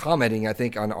kind of commenting, I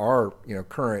think, on our,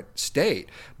 current state.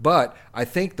 But I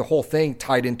think the whole thing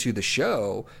tied into the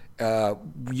show,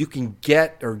 you can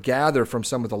get or gather from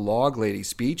some of the Log Lady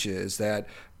speeches that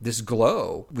this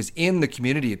glow was in the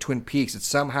community of Twin Peaks. It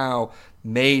somehow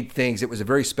made things, it was a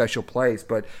very special place,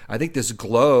 but I think this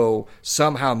glow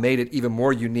somehow made it even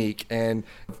more unique and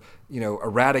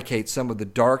eradicate some of the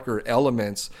darker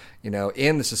elements,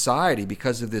 in the society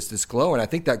because of this glow. And I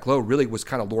think that glow really was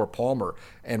kind of Laura Palmer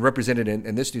and represented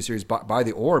in this new series by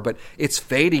the Orb, but it's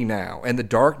fading now. And the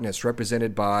darkness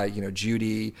represented by,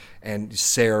 Judy and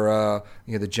Sarah,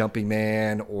 the Jumping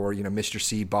Man, or, Mr.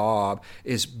 C. Bob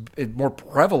is more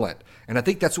prevalent. And I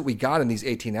think that's what we got in these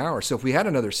 18 hours. So if we had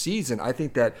another season, I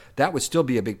think that would still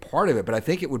be a big part of it. But I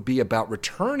think it would be about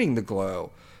returning the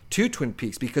glow to Twin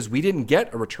Peaks, because we didn't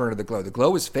get a return of the glow. The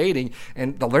glow was fading,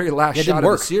 and the very last shot of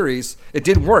the series, it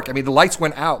didn't work. I mean, the lights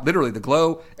went out, literally. The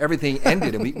glow, everything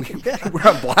ended, and we were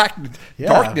on black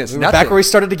darkness. We were back where we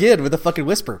started again with the fucking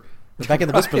whisper. We're back in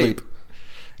the whisper loop.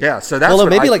 Yeah, so that's what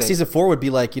maybe I like think. season 4 would be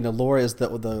like, Laura is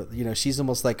the she's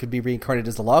almost like could be reincarnated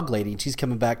as the Log Lady, and she's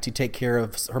coming back to take care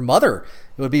of her mother.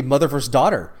 It would be mother versus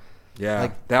daughter. Yeah,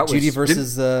 like that was Judy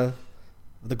versus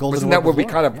the Golden Wasn't that Orb what we of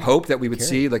kind of Laura? hoped that we would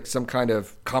see, like some kind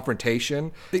of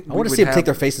confrontation? I want to see them take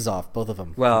their faces off, both of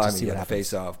them. Well, Just I see mean, what yeah, happens.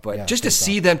 face off, but Yeah, just to face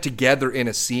see off. them together in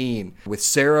a scene with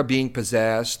Sarah being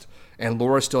possessed and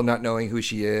Laura still not knowing who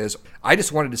she is. I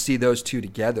just wanted to see those two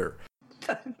together.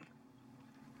 I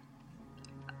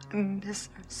miss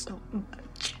her so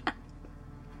much.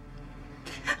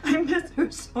 I miss her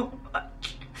so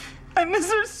much. I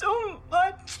miss her so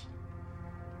much.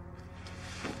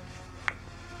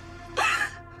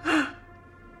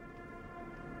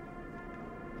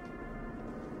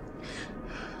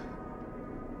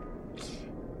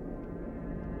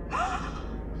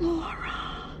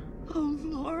 Laura. Oh,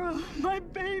 Laura, my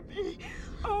baby.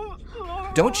 Oh,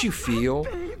 Laura. Don't you feel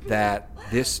that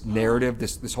this narrative,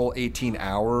 this whole 18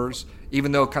 hours,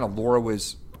 even though kind of Laura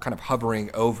was kind of hovering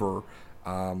over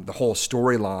the whole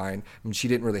storyline, I mean, she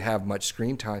didn't really have much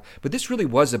screen time, but this really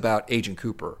was about Agent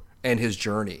Cooper and his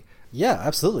journey. Yeah,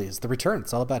 absolutely. It's the return.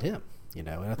 It's all about him. And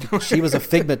I think she was a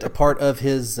figment, a part of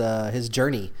his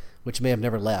journey, which may have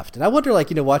never left. And I wonder, like,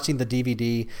 watching the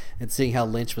DVD and seeing how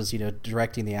Lynch was,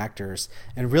 directing the actors,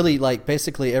 and really, like,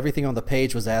 basically everything on the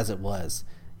page was as it was.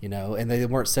 And they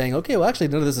weren't saying, okay, well, actually,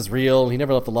 none of this is real. He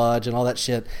never left the lodge and all that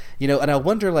shit. And I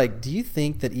wonder, like, do you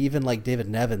think that even, like, David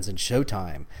Nevins and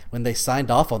Showtime, when they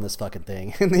signed off on this fucking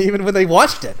thing, and even when they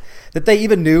watched it, that they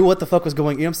even knew what the fuck was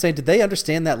going on? You know what I'm saying? Did they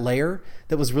understand that layer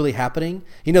that was really happening?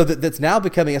 That's now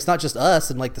becoming, it's not just us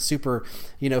and, like, the super,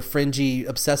 fringy,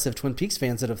 obsessive Twin Peaks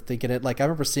fans that are thinking it. Like, I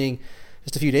remember seeing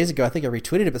just a few days ago, I think I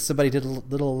retweeted it, but somebody did a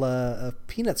little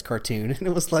Peanuts cartoon, and it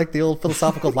was like the old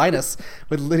philosophical Linus.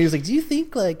 And he was like, do you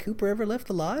think, like, Cooper ever left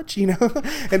the lodge?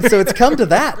 And so it's come to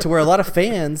that, to where a lot of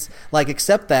fans, like,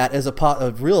 accept that as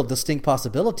a real distinct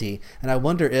possibility. And I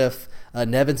wonder if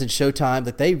Nevins and Showtime,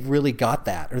 that they really got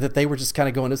that, or that they were just kind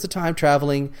of going, it's a time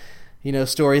traveling,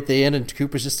 story at the end, and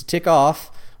Cooper's just a tick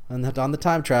off on the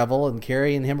time travel, and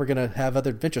Carrie and him are going to have other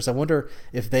adventures. I wonder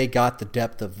if they got the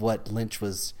depth of what Lynch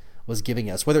was giving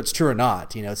us, whether it's true or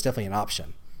not. It's definitely an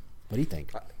option. What do you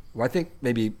think? Well, I think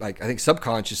maybe, like, I think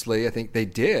subconsciously, I think they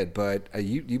did, but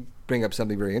you bring up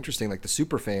something very interesting, like the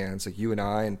super fans, like you and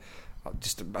I, and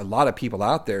just a lot of people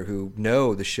out there who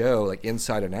know the show, like,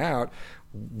 inside and out.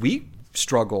 We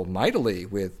struggle mightily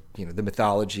with, the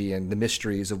mythology and the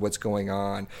mysteries of what's going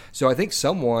on. So I think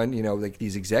someone, like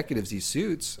these executives, these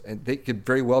suits, and they could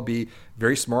very well be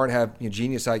very smart, have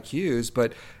genius IQs,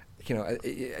 but,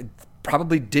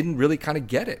 probably didn't really kind of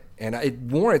get it. And it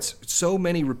warrants so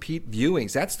many repeat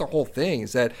viewings. That's the whole thing,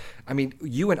 is that, I mean,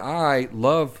 you and I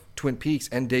love Twin Peaks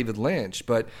and David Lynch,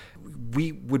 but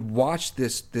we would watch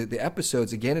the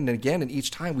episodes again and again, and each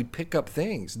time we'd pick up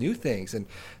things, new things. And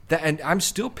I'm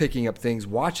still picking up things,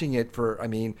 watching it for, I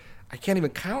mean, I can't even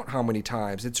count how many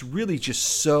times. It's really just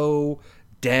so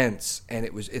dense, and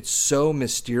it's so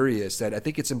mysterious that I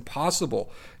think it's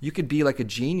impossible. You could be like a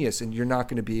genius and you're not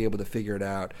going to be able to figure it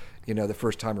out, the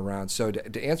first time around. So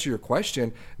to answer your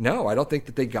question, no, I don't think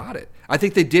that they got it. I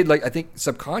think they did, I think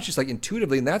subconscious,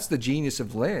 intuitively, and that's the genius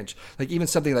of Lynch. Even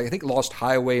something like, I think Lost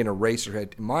Highway and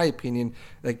Eraserhead, in my opinion,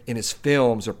 in his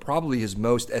films are probably his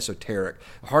most esoteric.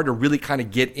 Hard to really kind of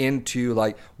get into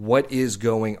what is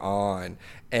going on.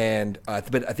 And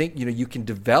but I think you can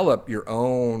develop your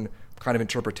own kind of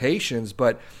interpretations,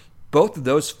 but both of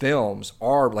those films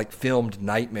are filmed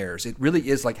nightmares. It really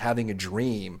is like having a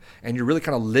dream, and you're really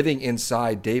kind of living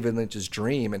inside David Lynch's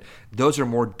dream, and those are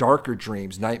more darker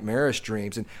dreams, nightmarish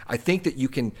dreams. And I think that you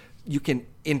can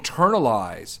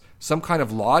internalize some kind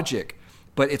of logic,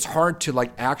 but it's hard to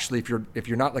actually, if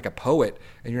you're not a poet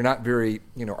and you're not very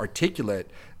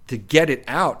articulate, to get it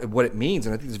out of what it means.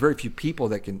 And I think there's very few people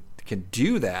that can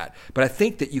do that. But I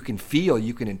think that you can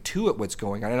intuit what's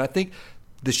going on. And I think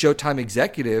the Showtime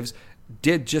executives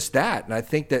did just that. And I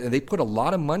think that they put a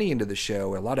lot of money into the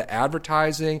show, a lot of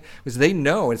advertising, because they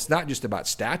know it's not just about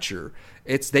stature.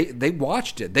 It's they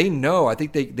watched it. They know. I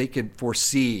think they could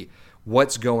foresee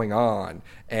what's going on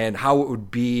and how it would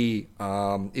be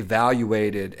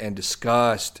evaluated and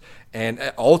discussed,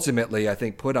 and ultimately, I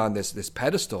think, put on this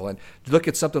pedestal. And look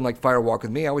at something like Fire Walk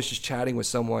with Me. I was just chatting with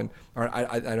someone, or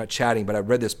I'm not chatting, but I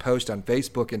read this post on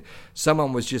Facebook, and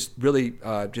someone was just really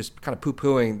just kind of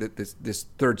poo-pooing this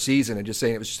third season and just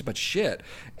saying it was just a bunch of shit.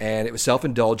 And it was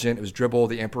self-indulgent. It was dribble.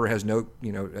 The Emperor has no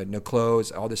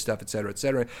clothes, all this stuff, et cetera, et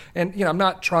cetera. And I'm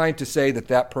not trying to say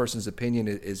that person's opinion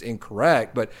is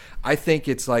incorrect, but I think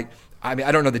it's I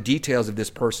don't know the details of this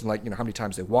person, how many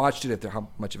times they watched it, how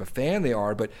much of a fan they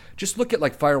are, but just look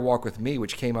at Fire Walk with Me,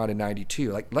 which came out in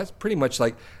 '92, pretty much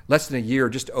less than a year,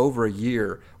 just over a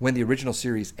year when the original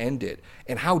series ended,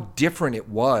 and how different it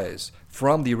was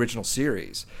from the original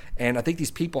series. And I think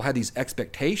these people had these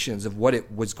expectations of what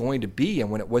it was going to be, and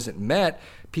when it wasn't met,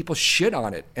 people shit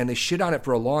on it, and they shit on it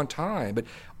for a long time. But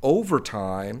over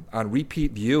time, on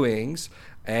repeat viewings,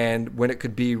 and when it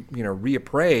could be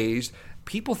reappraised,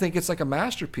 people think it's a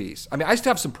masterpiece. I still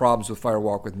have some problems with Fire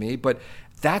Walk with Me, but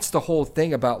that's the whole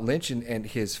thing about Lynch and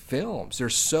his films. They're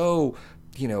so,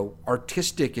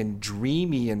 artistic and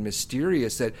dreamy and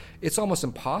mysterious that it's almost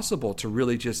impossible to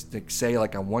really just say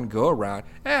on one go around,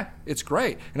 it's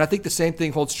great. And I think the same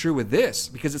thing holds true with this,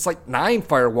 because it's 9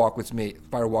 Fire Walk with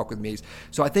Me's.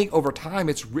 So I think over time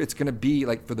it's going to be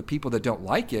for the people that don't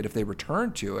like it, if they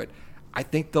return to it, I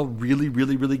think they'll really,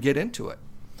 really, really get into it.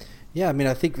 Yeah,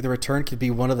 I think The Return could be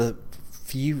one of the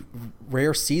few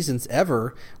rare seasons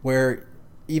ever where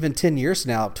even 10 years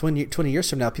from now, 20 years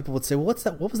from now, people would say, well,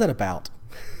 what was that about?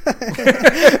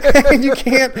 And you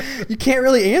can't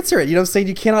really answer it. You know what I'm saying?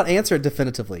 You cannot answer it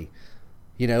definitively.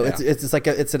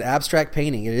 It's an abstract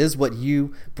painting. It is what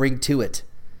you bring to it.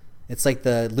 It's like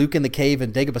the Luke in the cave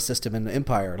and Dagobah system in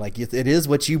Empire. It is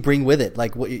what you bring with it.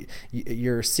 What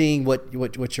you're seeing,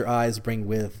 what your eyes bring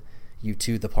with you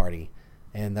to the party.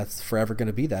 And that's forever going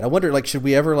to be that. I wonder, should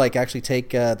we ever actually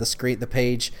take the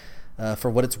page for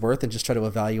what it's worth and just try to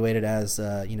evaluate it as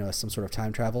as some sort of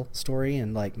time travel story,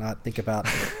 and not think about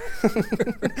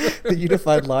the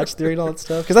Unified Lodge theory and all that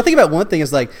stuff? Because I think about one thing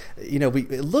is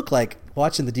it looked like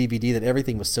watching the DVD that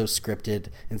everything was so scripted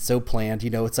and so planned.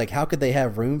 It's how could they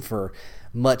have room for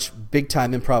much big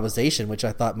time improvisation, which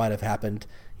I thought might have happened.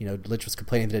 Lynch was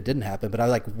complaining that it didn't happen, but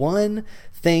I one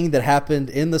thing that happened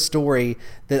in the story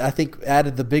that I think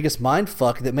added the biggest mind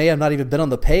fuck that may have not even been on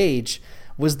the page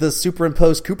was the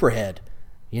superimposed Cooper head.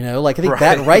 I think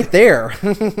that right there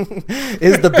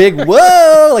is the big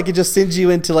whoa. It just sends you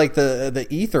into the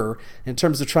ether in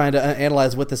terms of trying to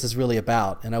analyze what this is really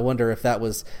about. And I wonder if that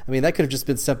was, that could have just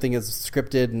been something as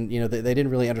scripted, and they didn't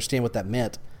really understand what that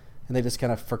meant, and they just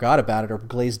kind of forgot about it or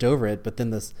glazed over it. But then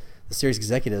the series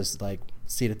executives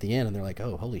see it at the end, and they're like,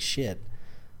 "Oh, holy shit!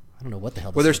 I don't know what the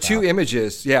hell." There's two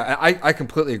images. Yeah, I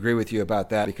completely agree with you about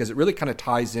that, because it really kind of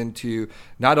ties into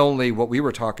not only what we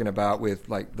were talking about with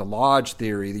the Lodge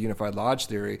theory, the Unified Lodge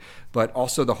theory, but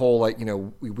also the whole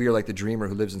we are like the dreamer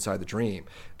who lives inside the dream.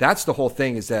 That's the whole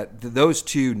thing, is that those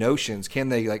two notions, can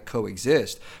they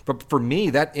coexist? But for me,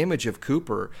 that image of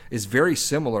Cooper is very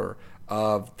similar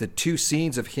of the two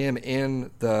scenes of him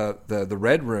in the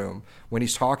Red Room when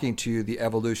he's talking to the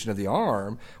evolution of the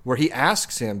arm, where he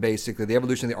asks him, basically, the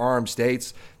evolution of the arm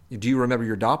states, do you remember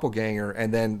your doppelganger?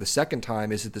 And then the second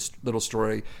time, is it the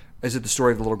story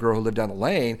of the little girl who lived down the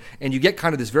lane? And you get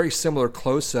kind of this very similar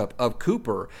close-up of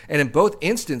Cooper. And in both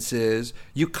instances,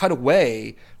 you cut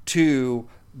away to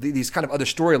these kind of other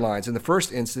storylines. In the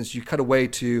first instance, you cut away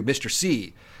to Mr.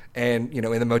 C, and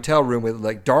in the motel room with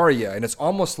like Daria, and it's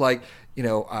almost like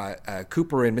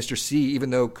Cooper and Mr. C, even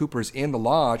though Cooper's in the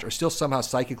lodge, are still somehow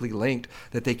psychically linked,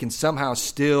 that they can somehow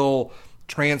still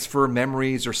transfer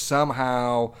memories or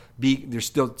somehow they're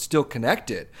still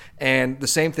connected. And the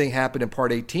same thing happened in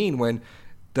part 18 when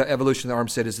the evolution of the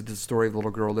Armstead is that the story of the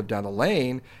little girl lived down the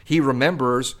lane. He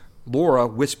remembers Laura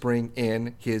whispering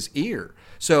in his ear.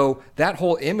 So that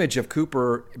whole image of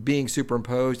Cooper being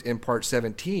superimposed in part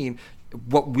 17,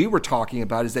 what we were talking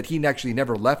about is that he actually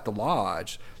never left the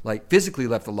lodge, like physically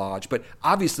left the lodge, but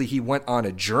obviously he went on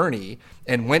a journey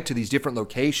and went to these different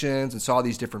locations and saw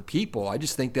these different people. I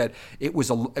just think that it was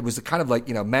a kind of like,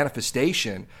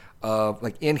 manifestation of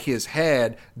like in his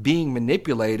head being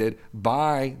manipulated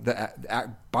by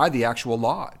the actual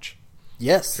lodge.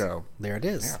 Yes. So there it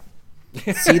is.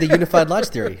 Yeah. See the unified lodge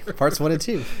theory, parts 1 and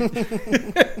 2.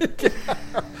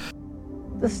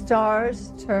 The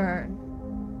stars turn,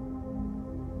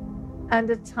 and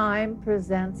a time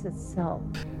presents itself.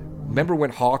 Remember when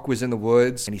Hawk was in the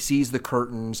woods and he sees the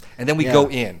curtains, and then we go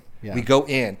in. Yeah. We go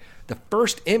in. The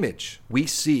first image we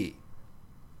see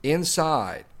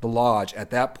inside the lodge at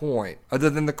that point, other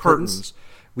than the curtains,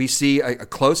 we see a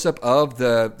close-up of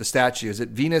the statue. Is it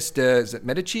Venus is it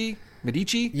Medici?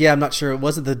 Yeah, I'm not sure. It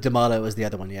wasn't the D'Amato, it was the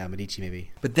other one. Yeah, Medici maybe.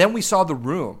 But then we saw the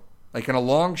room, like in a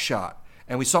long shot,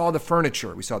 and we saw the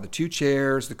furniture. We saw the 2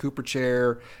 chairs, the Cooper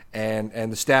chair,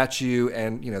 and the statue,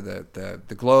 and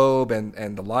the globe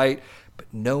and the light. But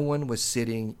no one was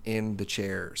sitting in the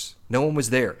chairs. No one was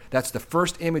there. That's the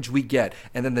first image we get.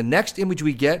 And then the next image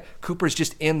we get, Cooper's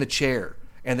just in the chair.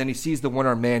 And then he sees the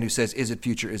one-armed man who says, "Is it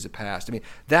future? Is it past?" I mean,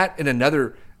 that in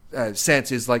another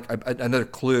sense is like another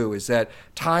clue, is that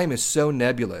time is so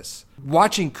nebulous.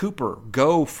 Watching Cooper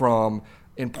go from,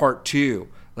 in part 2,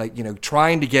 like,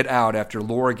 trying to get out after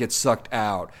Laura gets sucked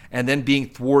out and then being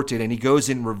thwarted, and he goes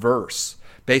in reverse.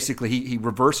 Basically, he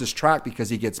reverses track because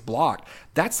he gets blocked.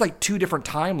 That's like 2 different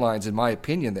timelines, in my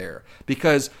opinion, there,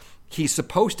 because he's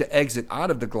supposed to exit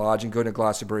out of the lodge and go to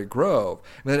Glastonbury Grove.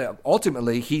 And then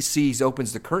ultimately, he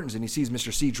opens the curtains, and he sees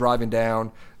Mr. C driving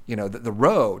down the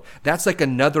road. That's like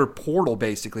another portal,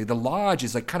 basically. The lodge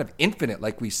is like kind of infinite,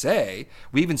 like we say.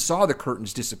 We even saw the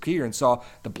curtains disappear and saw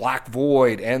the black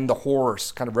void and the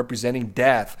horse kind of representing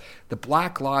death. The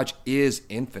Black Lodge is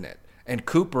infinite. And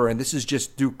Cooper, and this is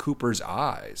just through Cooper's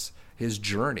eyes, his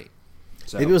journey.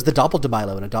 So, maybe it was the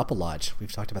Doppel-Demilo and a Doppel Lodge.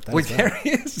 We've talked about that. Well, there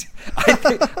is.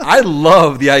 I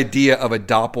love the idea of a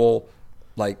Doppel,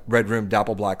 like Red Room,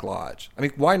 Doppel Black Lodge. I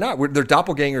mean, why not? There are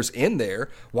doppelgangers in there.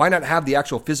 Why not have the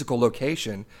actual physical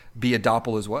location be a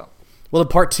Doppel as well? Well, in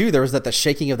part 2, there was the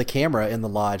shaking of the camera in the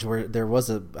lodge, where there was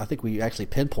I think we actually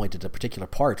pinpointed a particular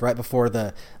part right before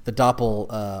the Doppel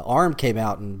arm came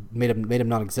out and made him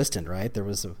non-existent. Right? There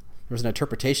was an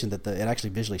interpretation that it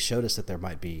actually visually showed us that there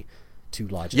might be 2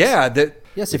 lodges. Yeah.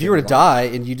 Yes. If you were to die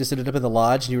and you just ended up in the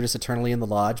lodge and you were just eternally in the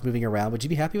lodge, moving around, would you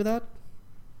be happy with that?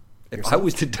 If I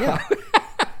was to die. Yeah.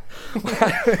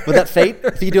 Would that fate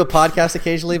if you do a podcast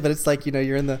occasionally, but it's like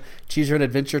you're in the choose your own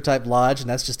adventure type lodge and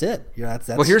that's just it. That's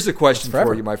well, here's a question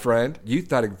for you, my friend. You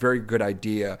thought a very good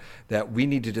idea that we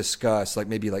need to discuss, like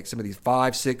maybe like some of these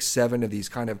 5, 6, 7 of these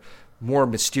kind of more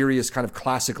mysterious kind of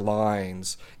classic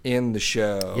lines in the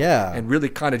show. Yeah. And really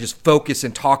kind of just focus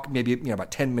and talk maybe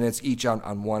about 10 minutes each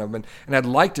on one of them. And I'd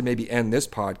like to maybe end this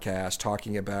podcast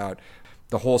talking about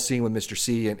the whole scene with Mr.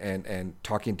 C and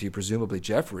talking to presumably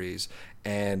Jeffries,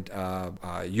 and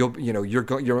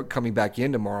you're coming back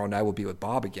in tomorrow, and I will be with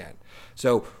Bob again.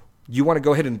 So you want to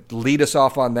go ahead and lead us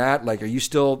off on that? Like, you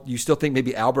still think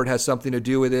maybe Albert has something to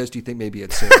do with this? Do you think maybe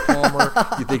it's Sarah Palmer?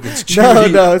 Do you think it's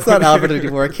Judy? No, it's not Albert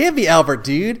anymore. It can't be Albert,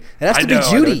 dude. It has to be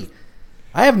Judy.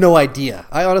 I have no idea.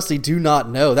 I honestly do not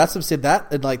know. That's what I'm saying.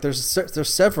 That, and like there's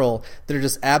several that are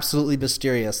just absolutely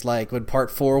mysterious. Like when part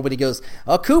 4, when he goes,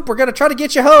 "Oh, Coop, we're gonna try to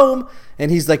get you home,"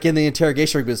 and he's like in the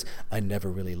interrogation room, he goes, "I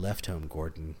never really left home,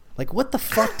 Gordon." Like, what the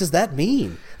fuck does that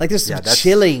mean? Like, there's some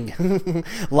chilling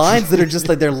lines that are just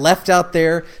like they're left out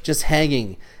there just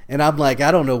hanging, and I'm like,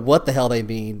 I don't know what the hell they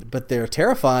mean, but they're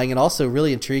terrifying and also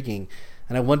really intriguing.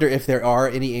 And I wonder if there are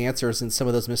any answers in some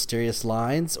of those mysterious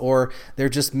lines, or they're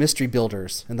just mystery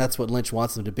builders, and that's what Lynch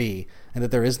wants them to be, and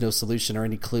that there is no solution or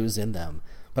any clues in them.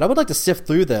 But I would like to sift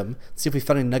through them, see if we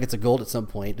find any nuggets of gold at some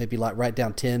point, maybe write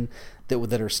down 10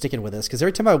 that are sticking with us. Because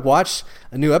every time I watch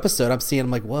a new episode, I'm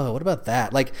like, whoa, what about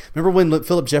that? Like, remember when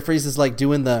Philip Jeffries is like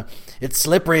doing it's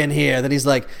slippery in here, then he's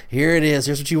like, here it is,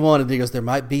 here's what you want, and he goes, there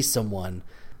might be someone.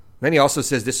 Then he also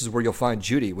says, this is where you'll find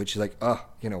Judy, which is like,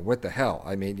 what the hell?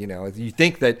 I mean, you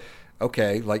think that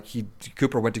okay, like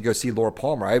Cooper went to go see Laura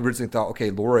Palmer. I originally thought,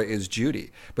 okay, Laura is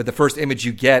Judy. But the first image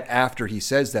you get after he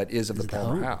says that is of the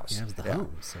Palmer house. Yeah, it was the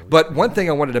home. So but one thing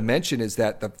I wanted to mention is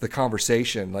that the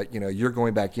conversation, like, you're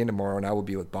going back in tomorrow and I will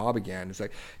be with Bob again. It's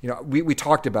like, we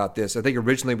talked about this. I think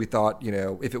originally we thought,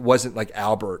 if it wasn't like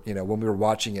Albert, when we were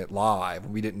watching it live,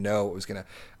 and we didn't know it was going to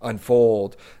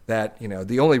unfold, that,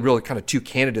 the only real kind of two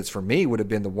candidates for me would have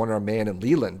been the One-Armed Man and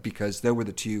Leland, because they were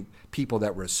the two people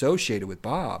that were associated with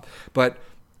Bob. But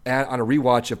on a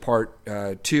rewatch of part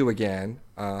 2 again,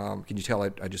 can you tell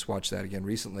I just watched that again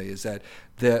recently, is that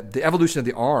the evolution of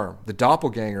the arm, the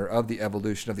doppelganger of the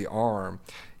evolution of the arm,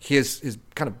 his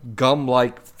kind of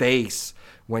gum-like face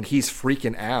when he's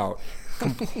freaking out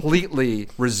completely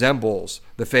resembles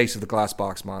the face of the glass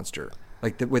box monster.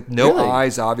 Like with no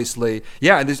eyes, obviously.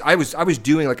 Yeah, and I was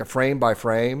doing like a frame by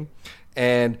frame,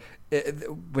 and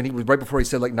when he was right before he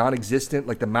said like non-existent,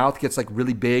 like the mouth gets like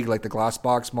really big, like the glass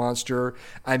box monster.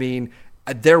 I mean,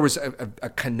 there was a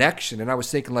connection, and I was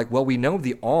thinking like, well, we know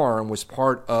the arm was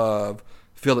part of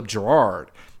Philip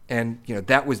Gerard, and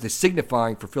that was the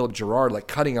signifying for Philip Gerard, like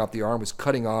cutting off the arm was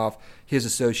cutting off his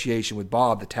association with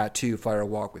Bob, the tattoo, Fire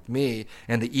Walk with Me,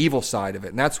 and the evil side of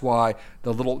it. And that's why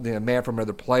the little Man from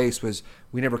Another Place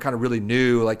we never kind of really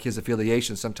knew like his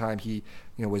affiliation. Sometimes he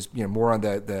was more on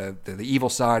the evil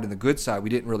side and the good side. We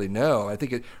didn't really know. I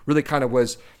think it really kind of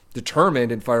was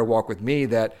determined in Fire Walk with Me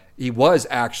that he was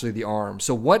actually the arm.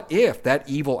 So what if that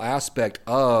evil aspect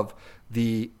of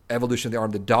the evolution of the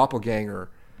arm, the doppelganger,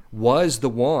 was the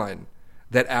one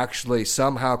that actually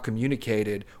somehow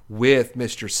communicated with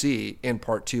Mr. C in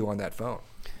part 2 on that phone?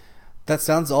 That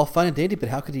sounds all fine and dandy, but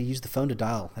how could he use the phone to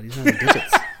dial? How do you know the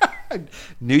digits? I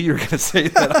knew you were going to say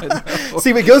that. I know. See,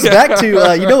 it goes back to,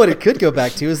 what it could go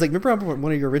back to is like, remember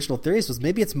one of your original theories was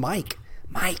maybe it's Mike.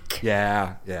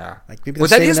 Yeah. Like maybe Well,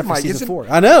 they're that saying is that for Mike, season isn't 4.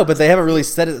 I know, but they haven't really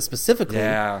said it specifically.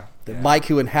 Yeah. Mike,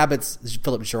 who inhabits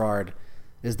Philip Gerard,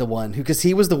 is the one who, because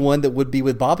he was the one that would be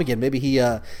with Bob again. Maybe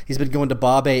he's been going to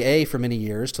Bob AA for many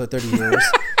years, 30 years,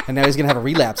 and now he's going to have a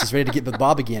relapse. He's ready to get with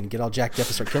Bob again, get all jacked up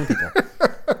and start killing people.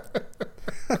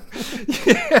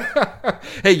 Yeah.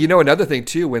 Hey, another thing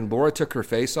too, when Laura took her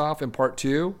face off in part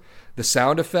 2, the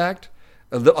sound effect,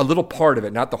 a little part of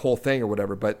it, not the whole thing or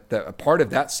whatever, but a part of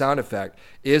that sound effect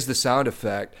is the sound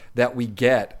effect that we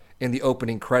get in the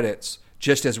opening credits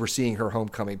just as we're seeing her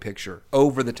homecoming picture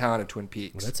over the town of Twin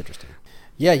Peaks. Well, that's interesting.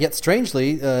 Yeah, yet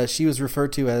strangely, she was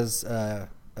referred to as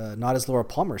not as Laura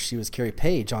Palmer. She was Carrie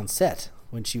Page on set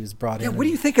when she was brought in. Yeah, what do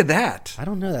you think of that? I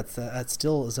don't know. That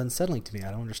still is unsettling to me.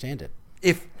 I don't understand it.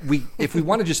 If we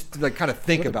want to just like kind of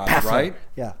think about it, right?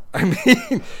 Yeah. I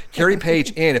mean, Carrie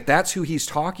Page, and if that's who he's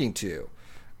talking to,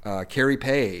 Carrie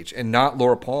Page, and not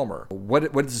Laura Palmer, what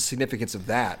is the significance of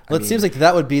that? Well, it seems like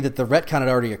that would be that the retcon had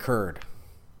already occurred.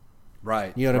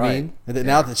 Right. You know what I mean? And that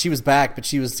now that she was back, but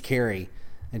she was Carrie,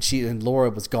 and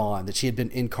Laura was gone, that she had been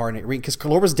incarnate. Because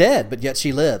Laura was dead, but yet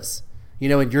she lives.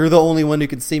 And you're the only one who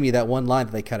can see me, that one line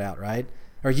that they cut out, right?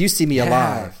 Or you see me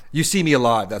alive. You see me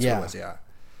alive. That's what it was, yeah.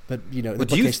 But, the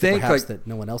do you think perhaps that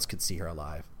no one else could see her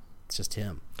alive. It's just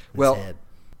him. Well, head.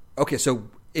 Okay, so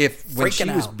when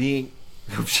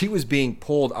she was being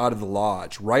pulled out of the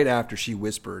lodge right after she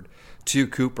whispered to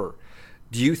Cooper,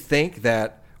 do you think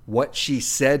that what she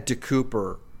said to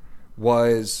Cooper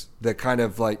was the kind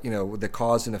of like, the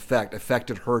cause and effect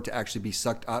affected her to actually be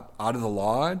sucked up out of the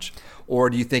lodge? Or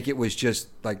do you think it was just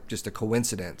a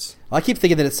coincidence? I keep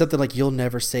thinking that it's something like, you'll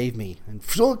never save me. And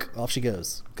off she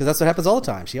goes. Because that's what happens all the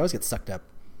time. She always gets sucked up.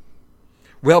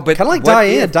 Well, but kind of like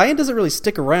Diane. Diane doesn't really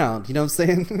stick around. You know what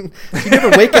I'm saying? You never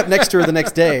wake up next to her the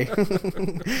next day.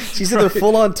 She's either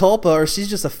full on Tulpa or she's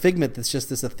just a figment that's just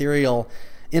this ethereal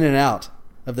in and out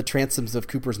of the transoms of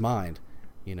Cooper's mind.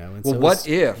 And well, so what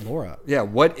if Laura? Yeah,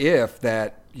 what if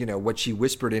that what she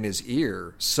whispered in his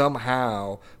ear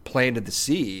somehow planted the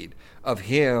seed of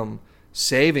him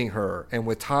saving her, and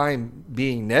with time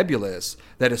being nebulous,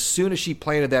 that as soon as she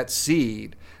planted that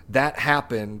seed, that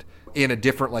happened in a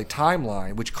different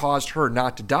timeline, which caused her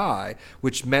not to die,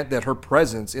 which meant that her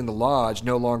presence in the lodge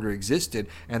no longer existed,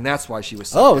 and that's why she was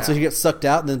sucked out. So she gets sucked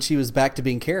out, and then she was back to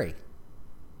being Carrie.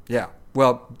 Yeah.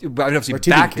 Well, I don't know if she's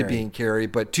back to being Carrie,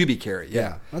 but to be Carrie.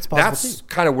 Yeah. That's possible. That's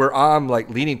kind of where I'm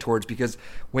leaning towards, because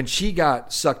when she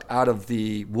got sucked out of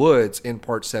the woods in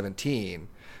part 17,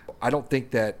 I don't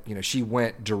think that she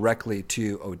went directly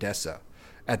to Odessa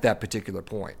at that particular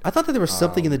point. I thought that there was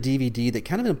something in the DVD that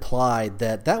kind of implied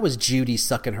that was Judy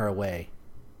sucking her away.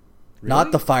 Really?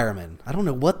 Not the fireman. I don't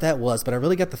know what that was, but I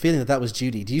really got the feeling that was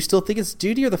Judy. Do you still think it's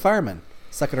Judy or the fireman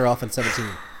sucking her off in 17?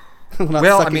 Sucking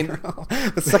her up into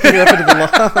the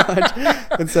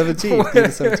lodge in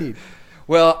 17.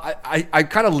 Well, I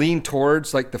kind of lean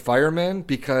towards like the fireman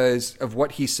because of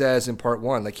what he says in part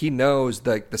one. Like he knows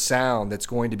the sound that's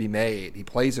going to be made. He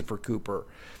plays it for Cooper,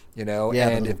 you know. Yeah,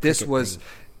 and the if this cricket was, thing.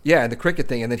 yeah, and the cricket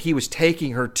thing, and then he was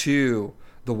taking her to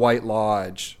the White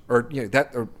Lodge or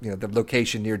the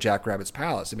location near Jack Rabbit's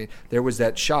palace. I mean, there was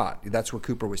that shot. That's where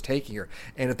Cooper was taking her.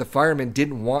 And if the fireman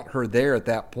didn't want her there at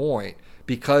that point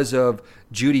because of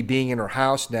Judy being in her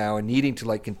house now and needing to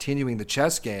like continuing the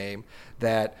chess game,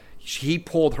 that he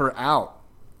pulled her out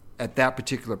at that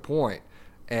particular point.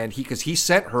 And because he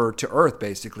sent her to Earth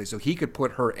basically, so he could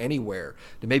put her anywhere,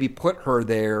 to maybe put her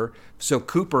there so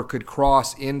Cooper could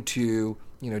cross into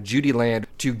Judy Land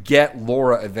to get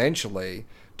Laura eventually,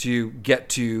 to get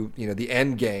to the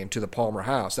end game, to the Palmer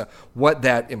house. Now, what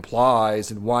that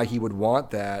implies and why he would want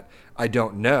that, I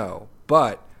don't know.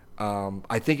 But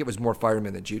I think it was more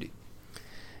fireman than Judy.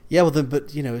 Yeah, well,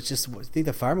 but it's just I think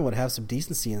the fireman would have some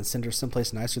decency and send her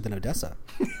someplace nicer than Odessa.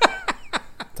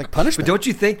 It's like punishment. But don't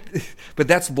you think? But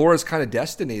that's Laura's kind of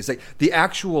destiny. It's like the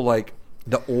actual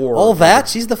the orb. All that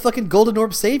she's the fucking golden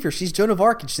orb savior. She's Joan of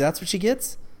Arc, and that's what she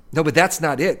gets. No, but that's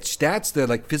not it. That's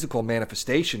the physical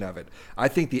manifestation of it. I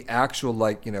think the actual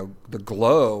the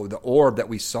glow, the orb that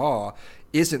we saw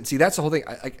isn't. See, that's the whole thing.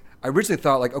 I originally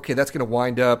thought okay, that's going to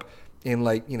wind up in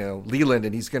Leland,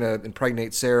 and he's going to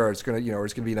impregnate Sarah. It's going to or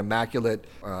it's going to be an immaculate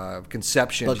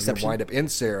conception. She's going to wind up in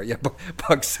Sarah. Yeah,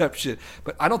 bugception.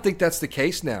 But I don't think that's the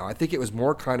case now. I think it was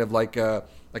more kind of like a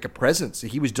presence.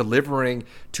 He was delivering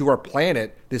to our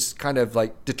planet this kind of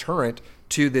deterrent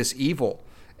to this evil.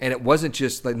 And it wasn't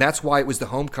just and that's why it was the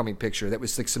homecoming picture that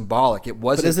was symbolic. It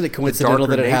wasn't. But isn't it coincidental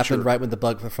that it nature. happened right when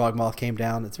the frog moth came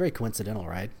down? It's very coincidental,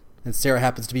 right? And Sarah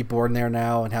happens to be born there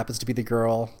now and happens to be the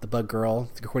bug girl,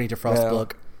 according to Frost's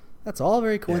book. That's all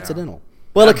very coincidental.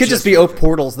 Yeah. Well, it could just be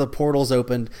portals. The portals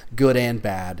opened good and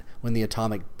bad when the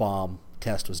atomic bomb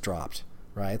test was dropped,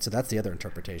 right? So that's the other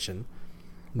interpretation.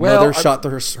 Well, Mother shot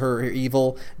her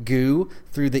evil goo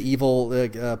through the evil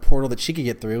portal that she could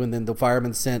get through, and then the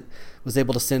fireman was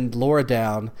able to send Laura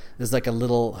down as like a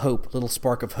little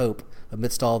spark of hope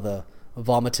amidst all the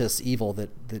vomitous evil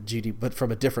that Judy, but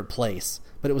from a different place.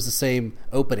 But it was the same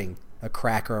opening, a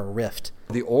crack or a rift.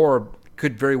 The orb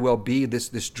could very well be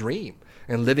this dream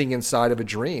and living inside of a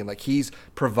dream. Like he's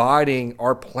providing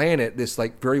our planet this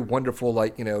very wonderful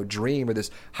dream, or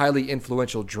this highly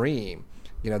influential dream.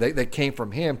 That came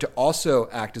from him to also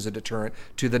act as a deterrent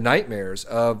to the nightmares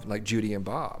of Judy and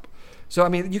Bob. So I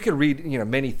mean, you can read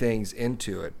many things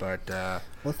into it, but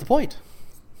what's the point?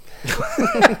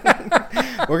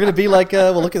 We're gonna be look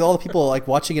at all the people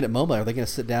watching it at MoMA. Are they gonna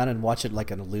sit down and watch it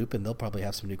on a loop, and they'll probably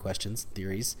have some new questions,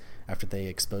 theories after they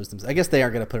expose them? I guess they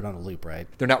aren't gonna put it on a loop, right?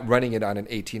 They're not running it on an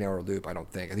 18-hour loop. I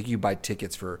don't think. I think you buy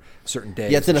tickets for certain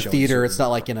days. Yeah, it's in a theater. It's not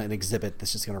like in an exhibit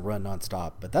that's just gonna run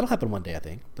nonstop. But that'll happen one day, I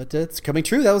think. But it's coming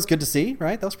true. That was good to see,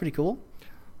 right? That was pretty cool.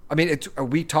 I mean,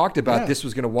 we talked about this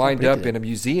was going to wind up in a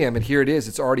museum, and here it is.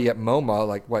 It's already at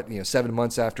MoMA, 7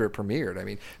 months after it premiered. I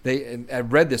mean, I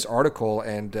read this article,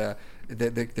 and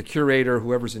the curator,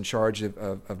 whoever's in charge of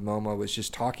MoMA, was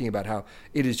just talking about how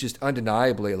it is just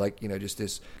undeniably just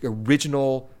this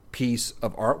original piece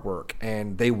of artwork,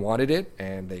 and they wanted it,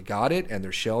 and they got it, and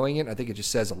they're showing it. I think it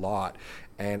just says a lot.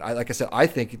 And like I said, I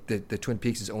think that the Twin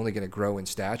Peaks is only going to grow in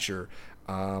stature.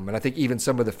 And I think even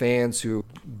some of the fans who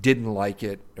didn't like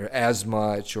it or as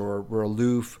much, or were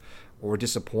aloof or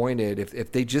disappointed,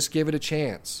 if they just give it a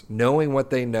chance, knowing what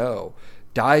they know,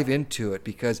 dive into it,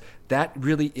 because that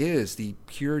really is the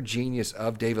pure genius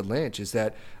of David Lynch. Is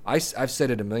that I've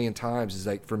said it a million times, is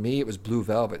for me it was Blue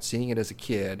Velvet, seeing it as a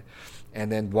kid,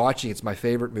 and then watching it's my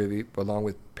favorite movie along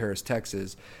with Paris,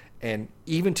 Texas. And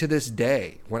even to this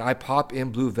day, when I pop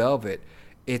in Blue Velvet,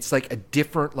 it's a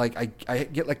different, I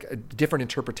get a different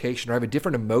interpretation, or I have a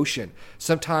different emotion.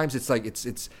 Sometimes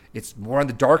it's more on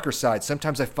the darker side.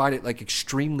 Sometimes I find it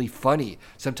extremely funny.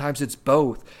 Sometimes it's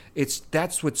both.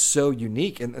 That's what's so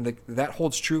unique, and that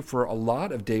holds true for a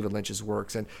lot of David Lynch's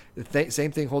works, and the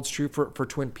same thing holds true for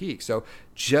Twin Peaks. So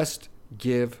just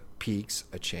give Peaks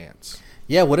a chance.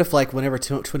 Yeah, what if whenever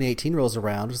 2018 rolls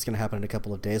around, which is going to happen in a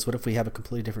couple of days, what if we have a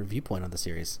completely different viewpoint on the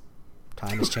series?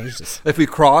 Time has changed us. If we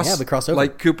cross, we cross over.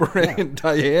 Like Cooper and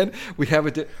Diane, we have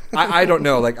it. I don't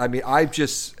know.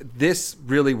 This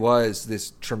really was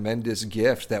this tremendous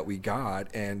gift that we got,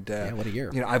 and what a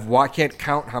year! I can't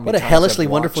count how many. What a times hellishly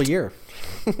I've wonderful watched. year!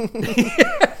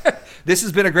 This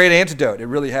has been a great antidote. It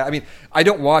really has. I mean, I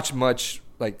don't watch much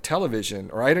television,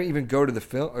 or I don't even go to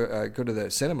the go to the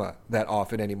cinema that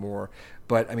often anymore.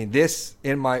 But I mean, being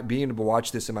able to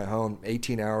watch this in my home,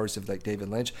 18 hours of David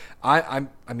Lynch, I'm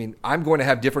going to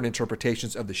have different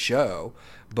interpretations of the show,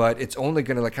 but it's only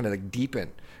going to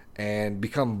deepen and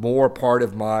become more part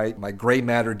of my gray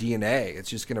matter DNA.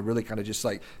 It's just going to really kind of just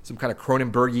like some kind of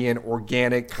Cronenbergian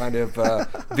organic kind of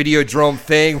Videodrome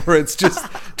thing where it's just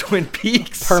Twin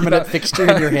Peaks. Permanent fixture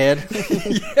in your head.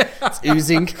 It's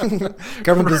oozing.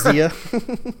 Government Bazia.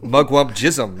 Mugwump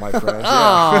jism, my friend.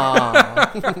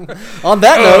 On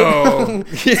that note,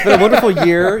 it's been a wonderful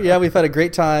year. Yeah, we've had a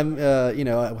great time. I don't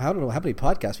know how many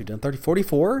podcasts we've done. 30,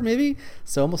 44 maybe?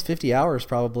 So almost 50 hours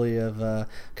probably of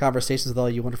conversations with all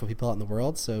you wonderful people out in the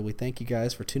world. So we thank you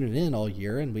guys for tuning in all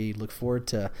year, and we look forward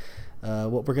to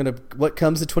what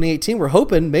comes in 2018. We're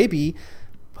hoping maybe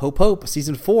hope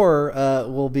season 4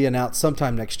 will be announced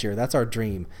sometime next year. That's our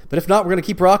dream. But if not, we're going to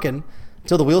keep rocking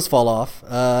until the wheels fall off.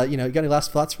 You got any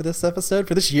last thoughts for this episode,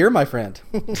 for this year, my friend?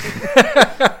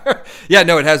 Yeah,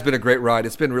 no, it has been a great ride.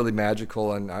 It's been really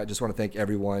magical, and I just want to thank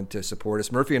everyone to support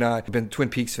us. Murphy and I have been Twin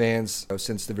Peaks fans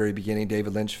since the very beginning,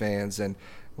 David Lynch fans, and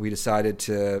we decided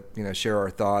to share our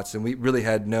thoughts, and we really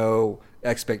had no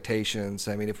expectations.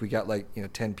 I mean, if we got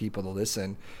 10 people to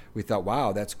listen, we thought,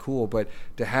 wow, that's cool. But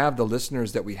to have the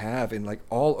listeners that we have in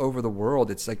all over the world,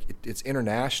 it's it's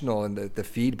international, and the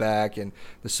feedback and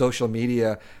the social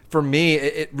media, for me,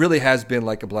 it really has been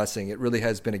like a blessing. It really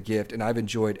has been a gift, and I've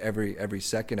enjoyed every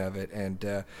second of it. And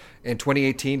in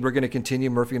 2018, we're going to continue.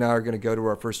 Murphy and I are going to go to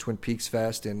our first Twin Peaks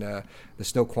Fest in the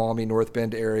Snoqualmie, North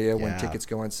Bend area when tickets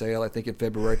go on sale, I think in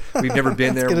February. We've never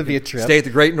been there. It's going to be a trip. Stay at the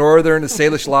Great Northern, the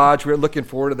Salish Lodge. We're looking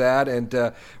forward to that, and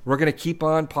we're going to keep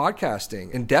on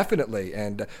podcasting indefinitely.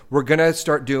 And we're going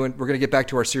to get back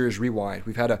to our series Rewind.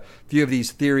 We've had a few of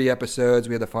these theory episodes.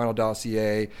 We had the Final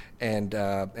Dossier and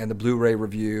the Blu-ray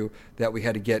review that we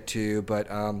had to get to, but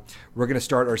we're going to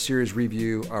start our series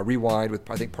review Rewind with,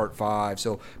 I think, part 5.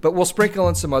 But we'll sprinkle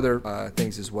in some other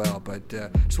things as well. But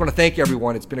just want to thank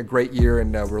everyone. It's been a great year,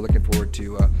 and we're looking forward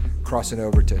to crossing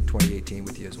over to 2018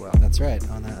 with you as well. That's right.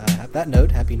 On that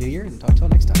note, Happy New Year, and talk to you all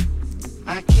next time.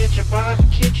 I catch a bar the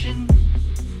kitchen.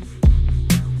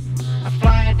 I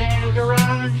fly a damn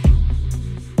garage.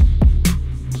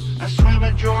 I swim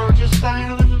a Georgia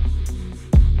Island.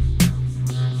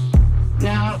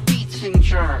 Now Pete's in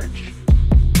charge.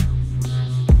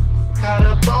 Got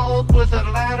a bulb with a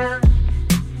ladder.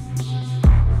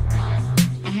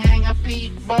 Hang a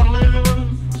Pete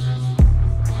balloon.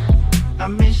 I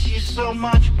miss you so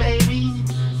much, baby.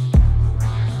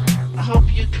 I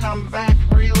hope you come back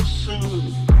real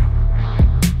soon.